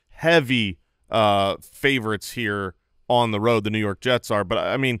 they're heavy favorites here on the road. The New York Jets are. But,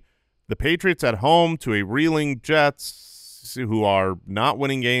 I mean, the Patriots at home to a reeling Jets who are not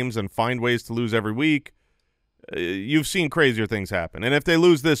winning games and find ways to lose every week. You've seen crazier things happen. And if they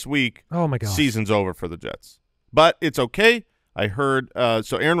lose this week, oh my gosh, season's over for the Jets. But it's okay. I heard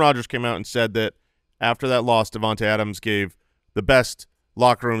so Aaron Rodgers came out and said that after that loss, Devontae Adams gave the best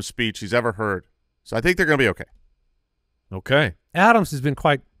locker room speech he's ever heard. So I think they're going to be okay. Okay. Adams has been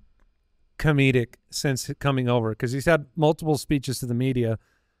quite comedic since coming over because he's had multiple speeches to the media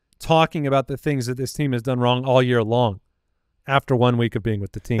talking about the things that this team has done wrong all year long after 1 week of being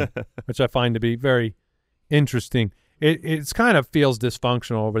with the team, which I find to be very interesting. It's kind of feels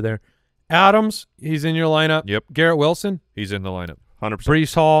dysfunctional over there. Adams, he's in your lineup. Yep. Garrett Wilson. He's in the lineup. 100%.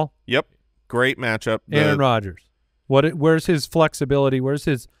 Breece Hall. Yep. Great matchup. Aaron Rodgers. Where's his flexibility? Where's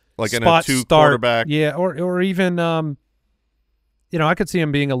his like spot in a 2 start? quarterback? Yeah, or even I could see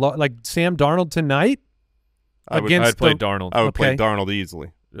him being like Sam Darnold tonight. I'd play Darnold. I would play Darnold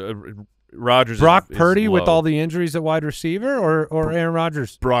easily. Rodgers. Brock is Purdy low. with all the injuries at wide receiver, or Aaron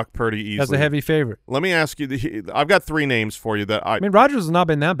Rodgers Brock Purdy easily as a heavy favorite. Let me ask you. I've got 3 names for you that I mean, Rodgers has not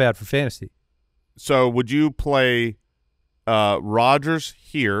been that bad for fantasy. So would you play Rodgers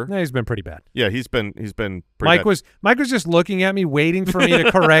here. No, he's been pretty bad. Yeah, he's been pretty Mike bad. Mike was just looking at me, waiting for me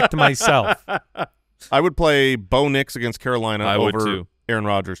to correct myself. I would play Bo Nix against Carolina I would over too. Aaron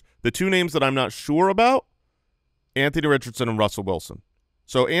Rodgers. The two names that I'm not sure about, Anthony Richardson and Russell Wilson.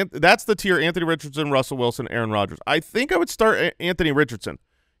 So that's the tier: Anthony Richardson, Russell Wilson, Aaron Rodgers. I think I would start Anthony Richardson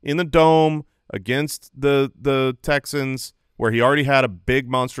in the Dome against the Texans, where he already had a big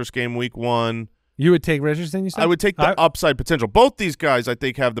monstrous game week 1. You would take Richardson, you said? I would take the upside potential. Both these guys, I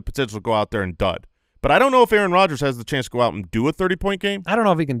think, have the potential to go out there and dud. But I don't know if Aaron Rodgers has the chance to go out and do a 30-point game. I don't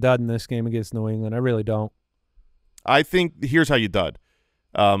know if he can dud in this game against New England. I really don't. I think here's how you dud.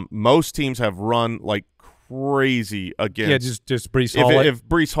 Most teams have run like crazy against. Yeah, just Breece Hall. If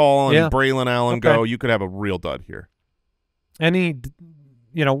Breece Hall and Braylon Allen Okay. go, you could have a real dud here. What do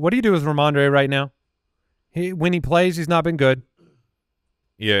you do with Ramondre right now? When he plays, he's not been good.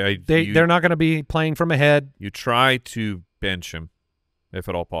 Yeah, They're not going to be playing from ahead. You try to bench him, if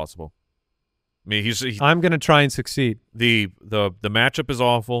at all possible. I mean, I'm going to try and succeed. The matchup is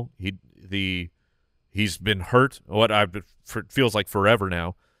awful. He's been hurt. Feels like forever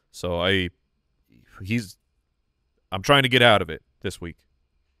now. So I'm trying to get out of it this week.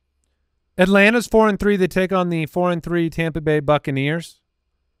 Atlanta's 4-3. They take on the 4-3 Tampa Bay Buccaneers.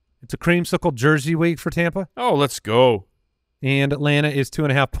 It's a creamsicle jersey week for Tampa. Oh, let's go. And Atlanta is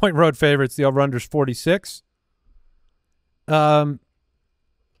 2.5-point road favorites. The over-under's 46. I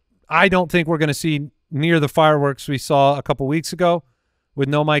don't think we're going to see near the fireworks we saw a couple weeks ago with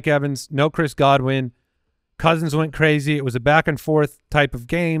no Mike Evans, no Chris Godwin. Cousins went crazy. It was a back-and-forth type of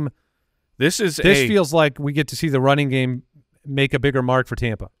game. This feels like we get to see the running game make a bigger mark for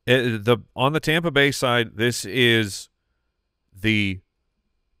Tampa. On the Tampa Bay side, this is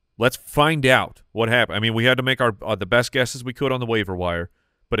let's find out what happened. I mean, we had to make the best guesses we could on the waiver wire,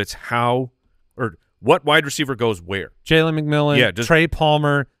 but it's what wide receiver goes where. Jalen McMillan, Trey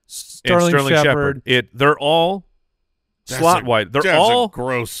Palmer, Sterling Shepard. They're all slot wide. They're all a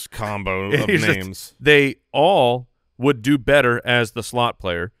gross combo of names. They all would do better as the slot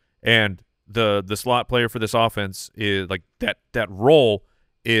player, and the slot player for this offense is like that role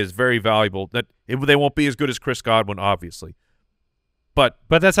is very valuable. They won't be as good as Chris Godwin, obviously. But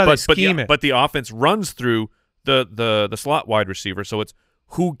that's how they scheme it. But the offense runs through the slot wide receiver, so it's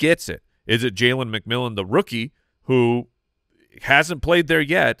who gets it. Is it Jalen McMillan, the rookie, who hasn't played there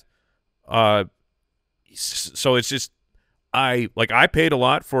yet? So it's just I paid a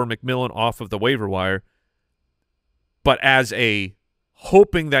lot for McMillan off of the waiver wire, but as a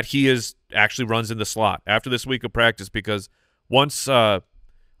hoping that he actually runs in the slot after this week of practice, because once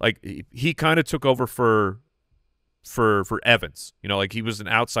he kind of took over for Evans. He was an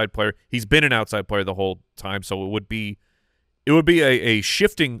outside player. He's been an outside player the whole time, so it would be a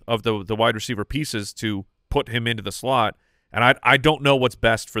shifting of the wide receiver pieces to put him into the slot. And I don't know what's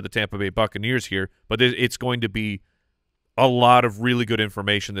best for the Tampa Bay Buccaneers here, but it's going to be a lot of really good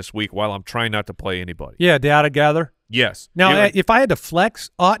information this week while I'm trying not to play anybody. Yeah, data gather. Yes. Now, if I had to flex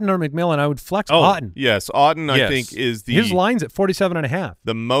Otten or McMillan, I would flex Otten. Yes, Otten I think is his line's at 47.5.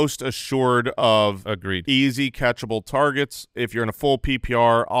 The most assured of easy catchable targets. If you're in a full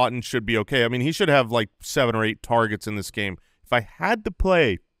PPR, Otten should be okay. I mean, he should have like 7 or 8 targets in this game. If I had to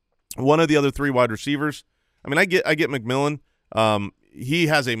play one of the other 3 wide receivers, I mean, I get McMillan. He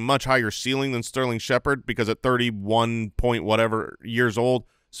has a much higher ceiling than Sterling Shepard because at 31 point whatever years old,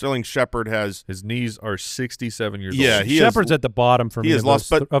 Sterling Shepard has his knees are 67 years old. Yeah, Shepard's at the bottom for me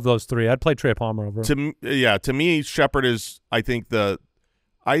of those 3. I'd play Trey Palmer over him. To me, Shepard is I think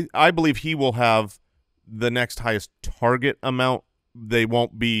I believe he will have the next highest target amount. They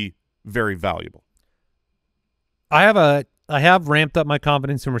won't be very valuable. I have ramped up my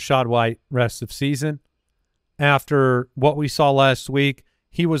confidence in Rachaad White rest of season. After what we saw last week,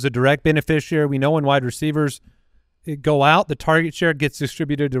 he was a direct beneficiary. We know when wide receivers go out, the target share gets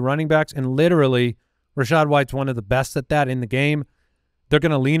distributed to running backs, and literally Rachaad White's one of the best at that in the game. They're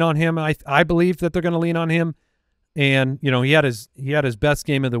going to lean on him. I believe that they're going to lean on him, and he had his best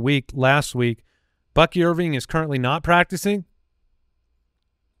game of the week last week. Bucky Irving is currently not practicing.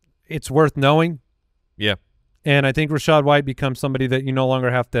 It's worth knowing. Yeah, and I think Rachaad White becomes somebody that you no longer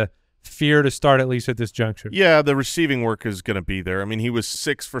have to fear to start, at least at this juncture. Yeah, the receiving work is going to be there. I mean, he was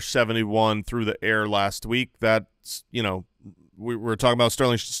 6 for 71 through the air last week. That's, we were talking about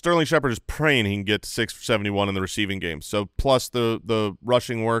Sterling Shepard is praying he can get 6 for 71 in the receiving game. So plus the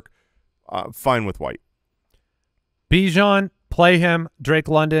rushing work, fine with White. Bijan, play him. Drake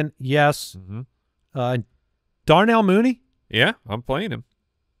London, yes. Darnell Mooney? Yeah, I'm playing him.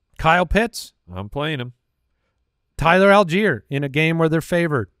 Kyle Pitts? I'm playing him. Tyler Algier in a game where they're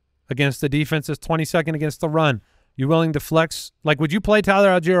favored against the defense is 22nd against the run. You willing to flex? Like, would you play Tyler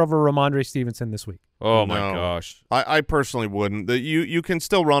Algier over Ramondre Stevenson this week? Oh, No. my gosh. I personally wouldn't. You can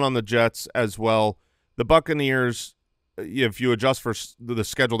still run on the Jets as well. The Buccaneers, if you adjust for the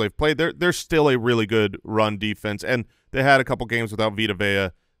schedule they've played, they're still a really good run defense, and they had a couple games without Vita Vea.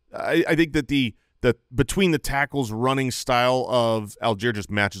 I think that the between the tackles running style of Algier just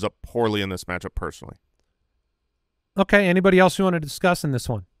matches up poorly in this matchup personally. Okay, anybody else you want to discuss in this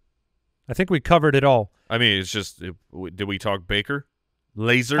one? I think we covered it all. I mean, it's just did we talk Baker?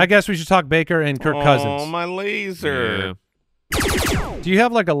 Laser? I guess we should talk Baker and Kirk Cousins. Oh, my laser. Yeah. Do you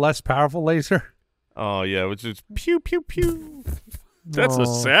have like a less powerful laser? Oh, yeah, which is pew, pew, pew. That's a Oh.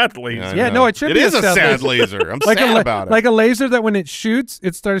 sad laser. Yeah, no, it should It be is a a sad sad laser. I'm Like sad a about it. like a laser that when it shoots,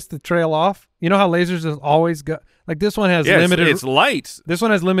 it starts to trail off. You know how lasers has always got like this one has Yeah, limited. it's light. This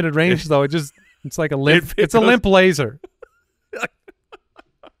one has limited range though. It's like a limp. It It's a goes- limp laser.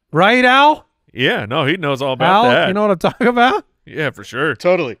 Right, Al? Yeah, no, he knows all about Al, that. you know what I'm talking about? Yeah, for sure.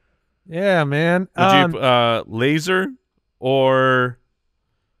 Totally. Yeah, man. Would you laser or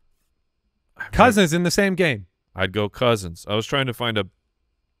Cousins in the same game. I'd go Cousins. I was trying to find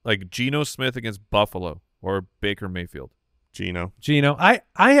like Geno Smith against Buffalo or Baker Mayfield. Gino. I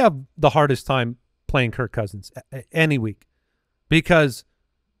have the hardest time playing Kirk Cousins any week because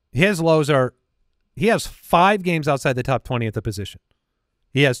his lows are he has 5 games outside the top 20 at the position.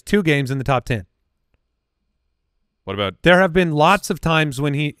 He has 2 games in the top 10. What about There have been lots of times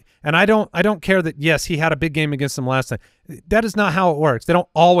when and I don't care that yes, he had a big game against them last time. That is not how it works. They don't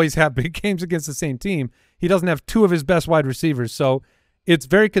always have big games against the same team. He doesn't have 2 of his best wide receivers. So it's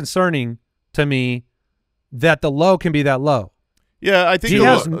very concerning to me that the low can be that low. Yeah, I think He the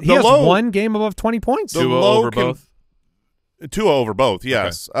has low, 1 game above 20 points. The Tua low over can- both? Tua over both,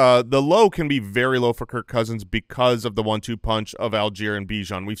 yes. The low can be very low for Kirk Cousins because of the 1-2 punch of Algier and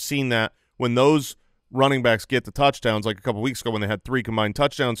Bijan. We've seen that when those running backs get the touchdowns, like a couple weeks ago when they had 3 combined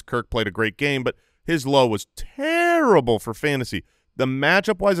touchdowns, Kirk played a great game, but his low was terrible for fantasy. The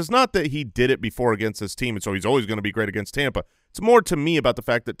matchup-wise, it's not that he did it before against this team, and so he's always going to be great against Tampa. It's more to me about the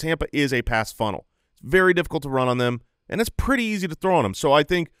fact that Tampa is a pass funnel. It's very difficult to run on them, and it's pretty easy to throw on them. So I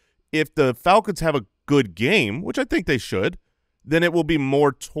think if the Falcons have a good game, which I think they should, then it will be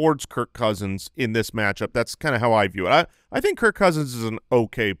more towards Kirk Cousins in this matchup. That's kind of how I view it. I think Kirk Cousins is an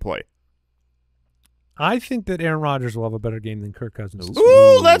okay play. I think that Aaron Rodgers will have a better game than Kirk Cousins. this week.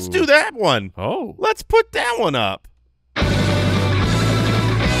 Ooh, let's do that one. Oh. Let's put that one up.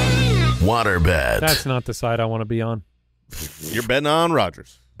 Waterbed. That's not the side I want to be on. You're betting on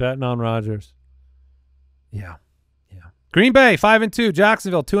Rodgers. Betting on Rodgers. Yeah. Green Bay 5-2.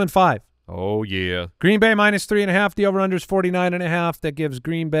 Jacksonville 2-5. Oh, yeah. Green Bay -3.5. The over/under is 49.5. That gives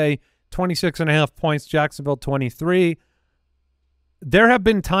Green Bay 26.5 points. Jacksonville 23. There have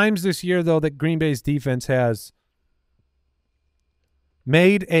been times this year though that Green Bay's defense has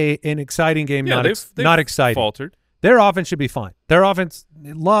made an exciting game Yeah, they've they've not exciting. faltered. Their offense should be fine. Their offense,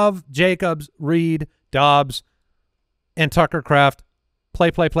 Love, Jacobs, Reed, Dobbs, and Tucker Kraft,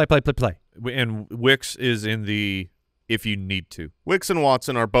 play. And Wicks is in the if you need to. Wicks and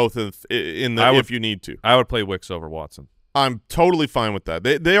Watson are both in the if you need to. I would play Wicks over Watson. I'm totally fine with that.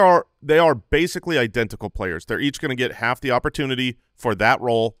 They are basically identical players. They're each going to get half the opportunity for that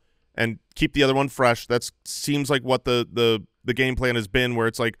role and keep the other one fresh. That seems like what the game plan has been, where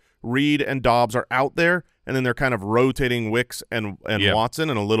it's like Reed and Dobbs are out there, and then they're kind of rotating Wicks and Yeah. Watson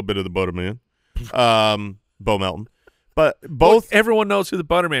and a little bit of the Butterman, Bo Melton. But both Look, everyone knows who the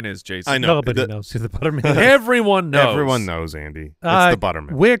Butterman is, Jason. I know. Nobody knows who the Butterman is. Everyone knows. Everyone knows, Andy. It's the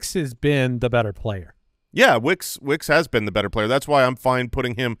Butterman. Wicks has been the better player. Yeah, Wicks has been the better player. That's why I'm fine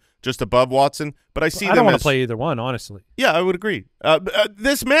putting him just above Watson. But I see I them don't want as to play either one, honestly. Yeah, I would agree.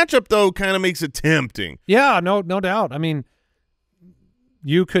 This matchup though kind of makes it tempting. Yeah, no doubt. I mean,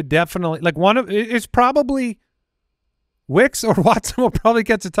 you could definitely it's probably Wicks or Watson will probably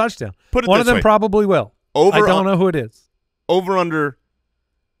get a touchdown. Put it one this of them way. probably will. I don't know who it is. Over under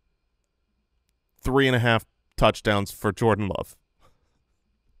 3.5 touchdowns for Jordan Love.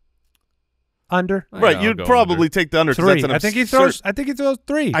 Under Right, I'll you'd go probably under. take the under. 'Cause 3. That's an I think he throws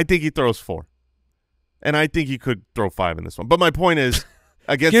 3. I think he throws 4, and I think he could throw 5 in this one. But my point is,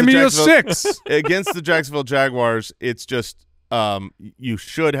 against Give the me a Jacksonville- 6. against the Jacksonville Jaguars, it's just you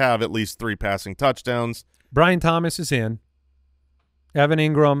should have at least 3 passing touchdowns. Brian Thomas is in. Evan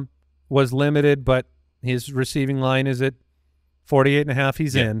Ingram was limited, but his receiving line is at 48.5.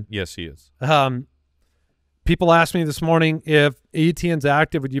 He's in. Yes, he is. People asked me this morning if Etienne's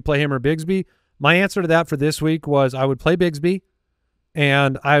active, would you play him or Bigsby? My answer to that for this week was I would play Bigsby,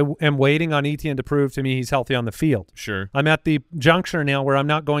 and I am waiting on Etienne to prove to me he's healthy on the field. Sure. I'm at the juncture now where I'm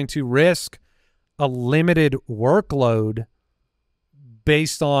not going to risk a limited workload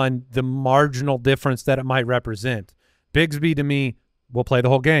based on the marginal difference that it might represent. Bigsby, to me, will play the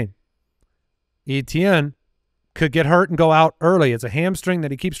whole game. Etienne could get hurt and go out early. It's a hamstring that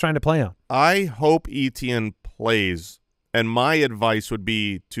he keeps trying to play on. I hope Etienne plays, and my advice would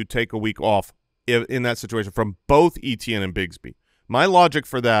be to take a week off in that situation from both Etienne and Bigsby. My logic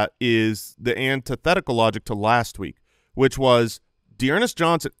for that is the antithetical logic to last week, which was Dearness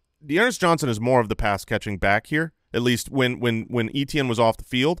Johnson. Dearness Johnson is more of the pass-catching back here, at least when Etienne was off the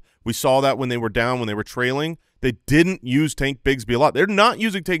field. We saw that when they were down, when they were trailing. They didn't use Tank Bigsby a lot. They're not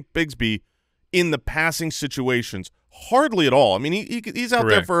using Tank Bigsby in the passing situations hardly at all. I mean, he's out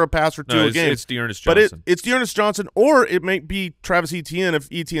there for a pass or two a game. It's Dearness Johnson. But it's Dearness Johnson, or it may be Travis Etienne if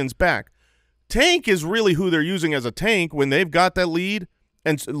Etienne's back. Tank is really who they're using as a tank when they've got that lead.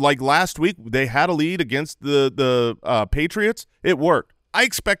 And like last week, they had a lead against the Patriots. It worked. I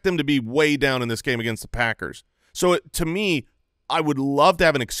expect them to be way down in this game against the Packers. So to me, I would love to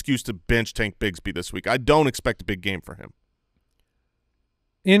have an excuse to bench Tank Bigsby this week. I don't expect a big game for him.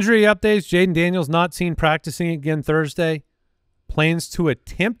 Injury updates. Jaden Daniels not seen practicing again Thursday. Plans to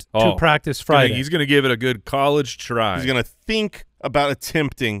attempt to practice Friday. He's going to give it a good college try. He's going to think about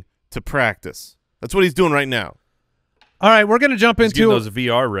attempting to practice. That's what he's doing right now. All right, we're going to jump He's into those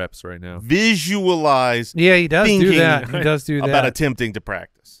VR reps right now. Visualize. Yeah, he does do that. He does do that. About attempting to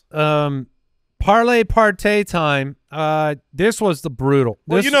practice. Parlay Partay time. This was the brutal.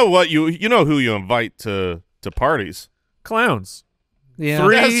 Well, you know what? You know who you invite to parties. Clowns. Yeah,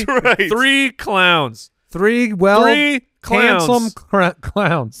 That's right. 3 clowns. 3 clowns. handsome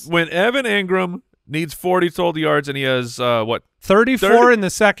clowns. When Evan Ingram needs 40 total yards and he has, 34 in the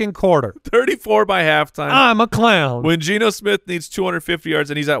second quarter. 34 by halftime. I'm a clown. When Geno Smith needs 250 yards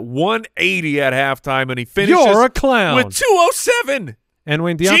and he's at 180 at halftime and he finishes You're a clown. with 207. And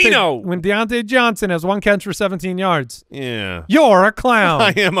when Geno. Deontay Johnson has 1 catch for 17 yards, Yeah. you're a clown.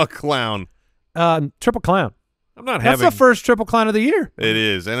 I am a clown. Triple clown. I'm not That's having the first triple clown of the year. It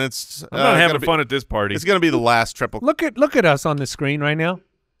is, and it's I'm not having fun at this party. It's going to be the last triple. Look at us on the screen right now.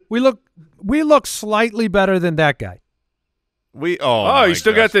 We look slightly better than that guy. You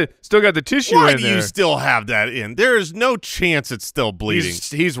still got the tissue Why in do there. you still have that in? There is no chance it's still bleeding.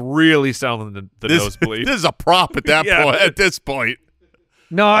 He's really selling the nosebleed. This is a prop at that point. At this point,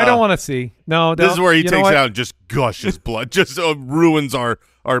 No, I don't want to see. No, this is where he takes out and just gushes blood. Just ruins our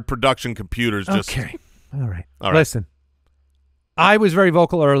production computers. Okay. All right. Listen, I was very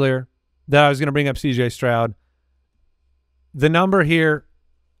vocal earlier that I was going to bring up C.J. Stroud. The number here,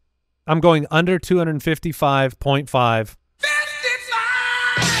 I'm going under 255.5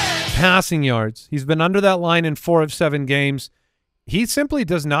 passing yards. He's been under that line in 4 of 7 games. He simply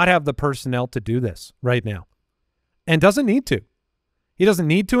does not have the personnel to do this right now and doesn't need to. He doesn't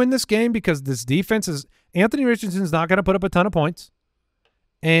need to in this game because this defense is – Anthony Richardson's not going to put up a ton of points.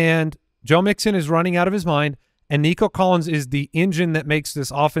 And Joe Mixon is running out of his mind, and Nico Collins is the engine that makes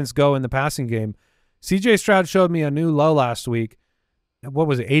this offense go in the passing game. C.J. Stroud showed me a new low last week. What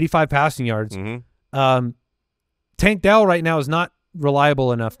was it, 85 passing yards. Tank Dell right now is not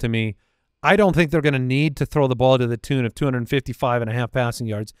reliable enough to me. I don't think they're going to need to throw the ball to the tune of 255.5 passing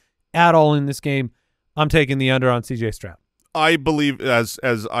yards at all in this game. I'm taking the under on C.J. Stroud. I believe, as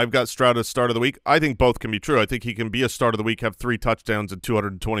I've got Stroud as start of the week, I think both can be true. I think he can be a start of the week, have 3 touchdowns and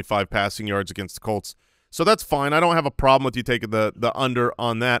 225 passing yards against the Colts. So that's fine. I don't have a problem with you taking the under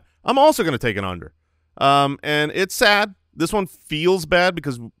on that. I'm also going to take an under. And it's sad. This one feels bad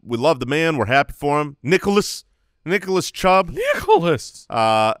because we love the man. We're happy for him. Nicholas Chubb.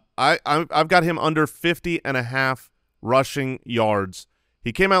 I've got him under 50.5 rushing yards.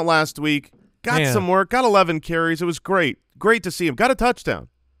 He came out last week, got some work, got 11 carries. It was great. Great to see him. Got a touchdown.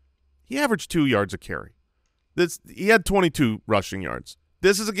 He averaged 2 yards a carry. He had 22 rushing yards.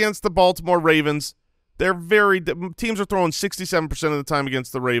 This is against the Baltimore Ravens. Teams are throwing 67% of the time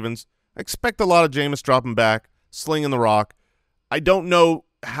against the Ravens. I expect a lot of Jameis dropping back, slinging the rock. I don't know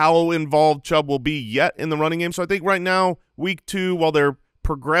how involved Chubb will be yet in the running game. So I think right now, week 2, while they're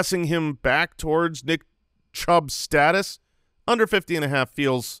progressing him back towards Nick Chubb's status, under 50.5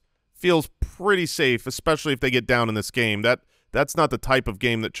 feels pretty safe, especially if they get down in this game. That's not the type of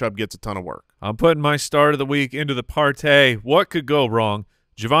game that Chubb gets a ton of work. I'm putting my start of the week into the Partay. What could go wrong?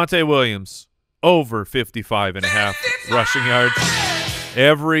 Javonte Williams, over 55.5 rushing yards.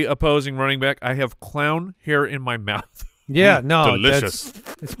 Every opposing running back, I have clown hair in my mouth. Yeah, no, delicious.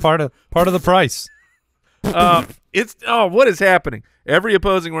 It's part of the price. What is happening? Every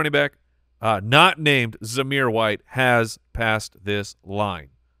opposing running back, not named Zamir White, has passed this line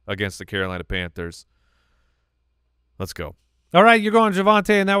against the Carolina Panthers. Let's go. All right, you're going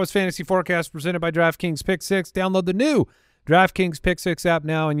Javante, and that was Fantasy Forecast presented by DraftKings Pick 6. Download the new DraftKings Pick 6 app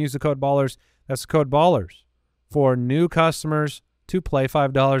now and use the code BALLERS. That's the code BALLERS for new customers to play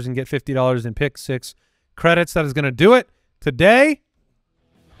 $5 and get $50 in Pick 6 credits. That is going to do it today.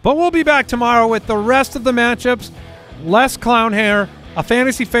 But we'll be back tomorrow with the rest of the matchups, less clown hair, a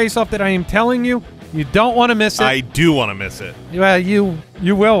fantasy face-off that I am telling you don't want to miss it. I do want to miss it. Well, you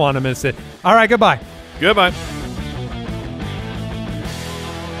will want to miss it. All right, goodbye. Goodbye.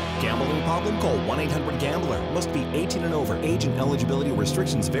 Gambling problem? Call 1-800-GAMBLER. Must be 18 and over. Age and eligibility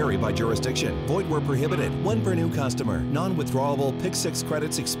restrictions vary by jurisdiction. Void where prohibited. One per new customer. Non-withdrawable Pick 6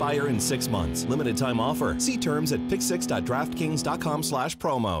 credits expire in 6 months. Limited time offer. See terms at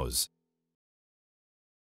pick6.draftkings.com/promos.